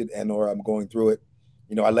experienced it and or I'm going through it.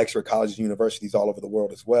 You know, I lecture at colleges and universities all over the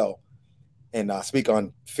world as well, and I speak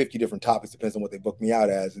on 50 different topics. Depends on what they book me out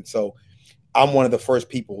as. And so I'm one of the first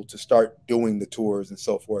people to start doing the tours and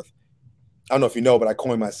so forth. I don't know if you know, but I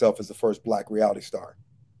coined myself as the first Black reality star.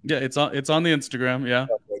 Yeah, it's on the Instagram. Yeah,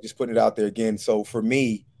 just putting it out there again. So for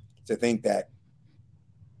me to think that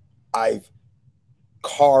I've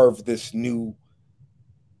carved this new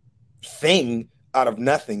thing out of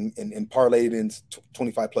nothing and parlayed it in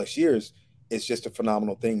 25 plus years, it's just a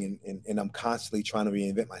phenomenal thing. And I'm constantly trying to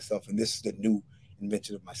reinvent myself. And this is the new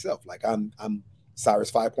invention of myself. Like I'm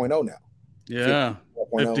Cyrus 5.0 now. Yeah.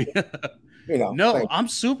 4.0. You know, no, I'm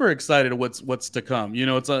super excited what's to come. You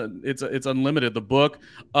know, it's unlimited. The book.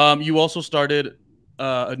 You also started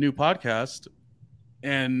a new podcast,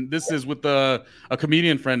 and this is with a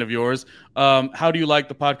comedian friend of yours. How do you like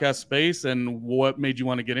the podcast space, and what made you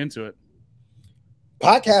want to get into it?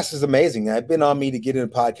 Podcast is amazing. It's been on me to get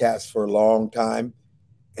into podcasts for a long time,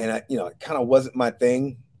 and it kind of wasn't my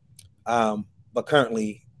thing. But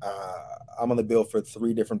currently, I'm on the bill for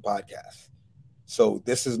 3 different podcasts. So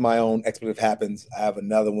this is my own Expletive Happens. I have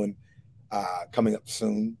another one coming up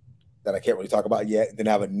soon that I can't really talk about yet. Then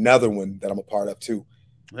I have another one that I'm a part of too.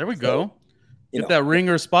 There we go. Get that Ring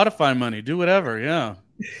or Spotify money. Do whatever. Yeah.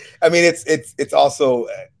 I mean, it's also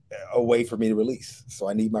a way for me to release. So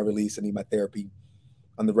I need my release. I need my therapy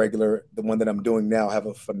on the regular. The one that I'm doing now, I have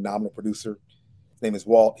a phenomenal producer. His name is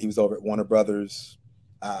Walt. He was over at Warner Brothers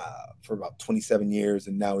for about 27 years,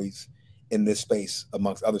 and now he's in this space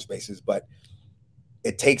amongst other spaces. But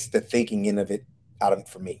it takes the thinking out of it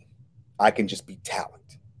for me. I can just be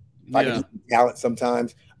talent. If I can just be talent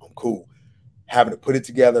sometimes, I'm cool. Having to put it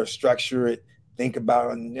together, structure it, think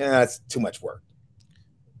about it, it's too much work.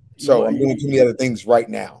 So I'm doing too many other things right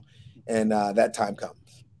now. And that time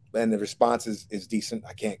comes. And the response is decent.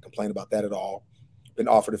 I can't complain about that at all. Been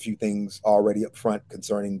offered a few things already up front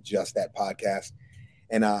concerning just that podcast.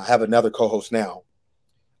 And I have another co-host now.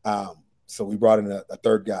 So we brought in a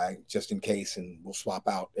third guy just in case, and we'll swap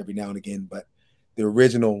out every now and again. But the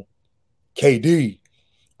original KD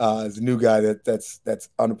is a new guy that's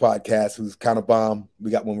on the podcast who's kind of bomb.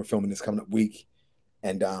 We got one we're filming this coming up week,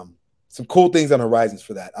 and some cool things on the horizons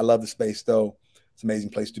for that. I love the space though. It's an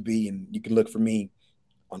amazing place to be, and you can look for me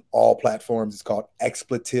on all platforms. It's called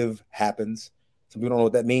Expletive Happens. Some people don't know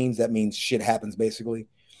what that means. That means shit happens basically,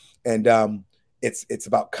 and it's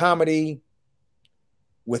about comedy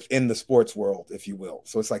within the sports world, if you will.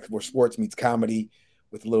 So it's like where sports meets comedy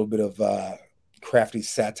with a little bit of crafty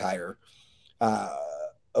satire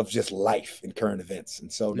of just life and current events.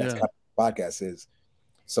 And so that's kind of what the podcast is.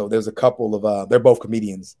 So there's a couple of they're both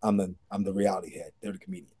comedians. I'm the reality head. They're the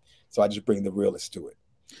comedian. So I just bring the realist to it.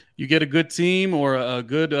 You get a good team or a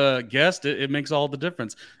good guest, it makes all the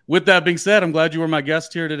difference. With that being said, I'm glad you were my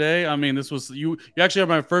guest here today. I mean, this was you actually are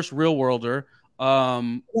my first real worlder.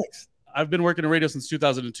 Thanks. I've been working in radio since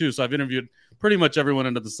 2002, so I've interviewed pretty much everyone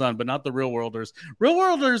under the sun, but not the real worlders. Real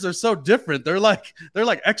worlders are so different. They're like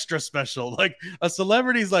extra special. Like a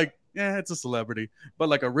celebrity's like, it's a celebrity, but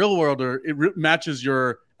like a real worlder, it matches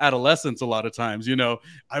your adolescence a lot of times. You know,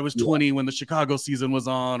 I was 20 when the Chicago season was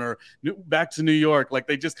on, or back to New York. Like,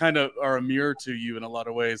 they just kind of are a mirror to you in a lot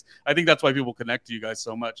of ways. I think that's why people connect to you guys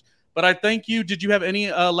so much. But I thank you. Did you have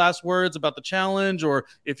any last words about the challenge, or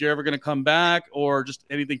if you're ever going to come back, or just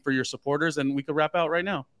anything for your supporters? And we could wrap out right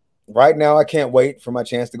now. Right now, I can't wait for my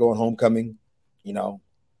chance to go on homecoming. You know,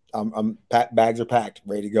 bags are packed,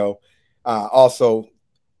 ready to go. Also,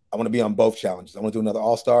 I want to be on both challenges. I want to do another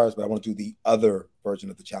All-Stars, but I want to do the other version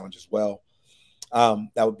of the challenge as well.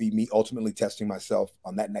 That would be me ultimately testing myself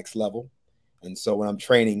on that next level. And so when I'm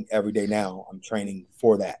training every day now, I'm training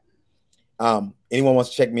for that. Anyone wants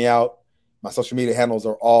to check me out, my social media handles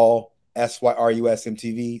are all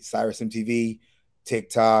SYRUSMTV, Cyrus MTV,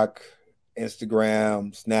 TikTok,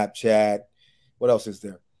 Instagram, Snapchat. What else is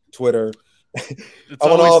there? Twitter. It's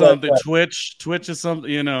always something. Twitch is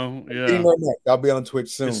something, you know. Yeah, I'll be on Twitch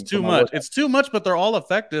soon. It's too much. It's too much, but they're all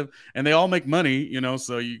effective and they all make money, you know.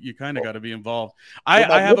 So you kind of got to be involved.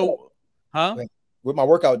 With my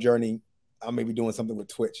workout journey, I may be doing something with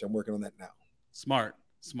Twitch. I'm working on that now. Smart.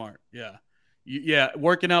 Yeah. Yeah,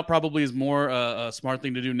 working out probably is more a smart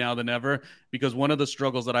thing to do now than ever, because one of the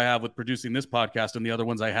struggles that I have with producing this podcast and the other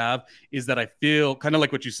ones I have is that I feel kind of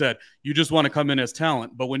like what you said. You just want to come in as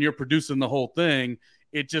talent, but when you're producing the whole thing,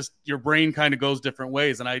 it just, your brain kind of goes different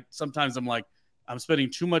ways. And sometimes I'm like, I'm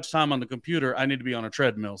spending too much time on the computer. I need to be on a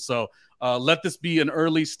treadmill. So let this be an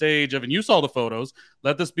early stage of, and you saw the photos,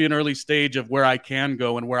 let this be an early stage of where I can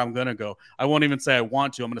go and where I'm going to go. I won't even say I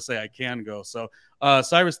want to. I'm going to say I can go. So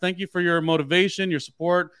Cyrus, thank you for your motivation, your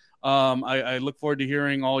support. I look forward to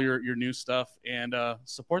hearing all your new stuff, and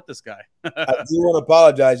support this guy. I do want to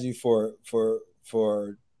apologize to you for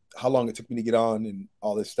how long it took me to get on and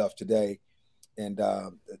all this stuff today, and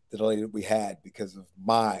the delay that we had because of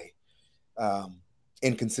my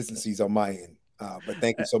inconsistencies on my end. But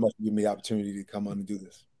thank you so much for giving me the opportunity to come on and do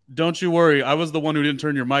this. Don't you worry. I was the one who didn't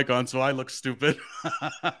turn your mic on, so I look stupid.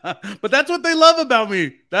 But that's what they love about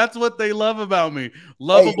me.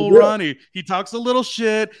 Lovable hey, Ronnie. He talks a little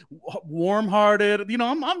shit, warm-hearted. You know,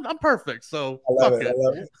 I'm perfect. So I love it.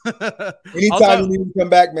 Anytime you need to come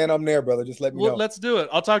back, man, I'm there, brother. Just let me know. Let's do it.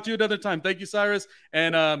 I'll talk to you another time. Thank you, Cyrus.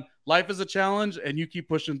 And life is a challenge, and you keep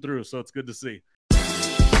pushing through. So it's good to see.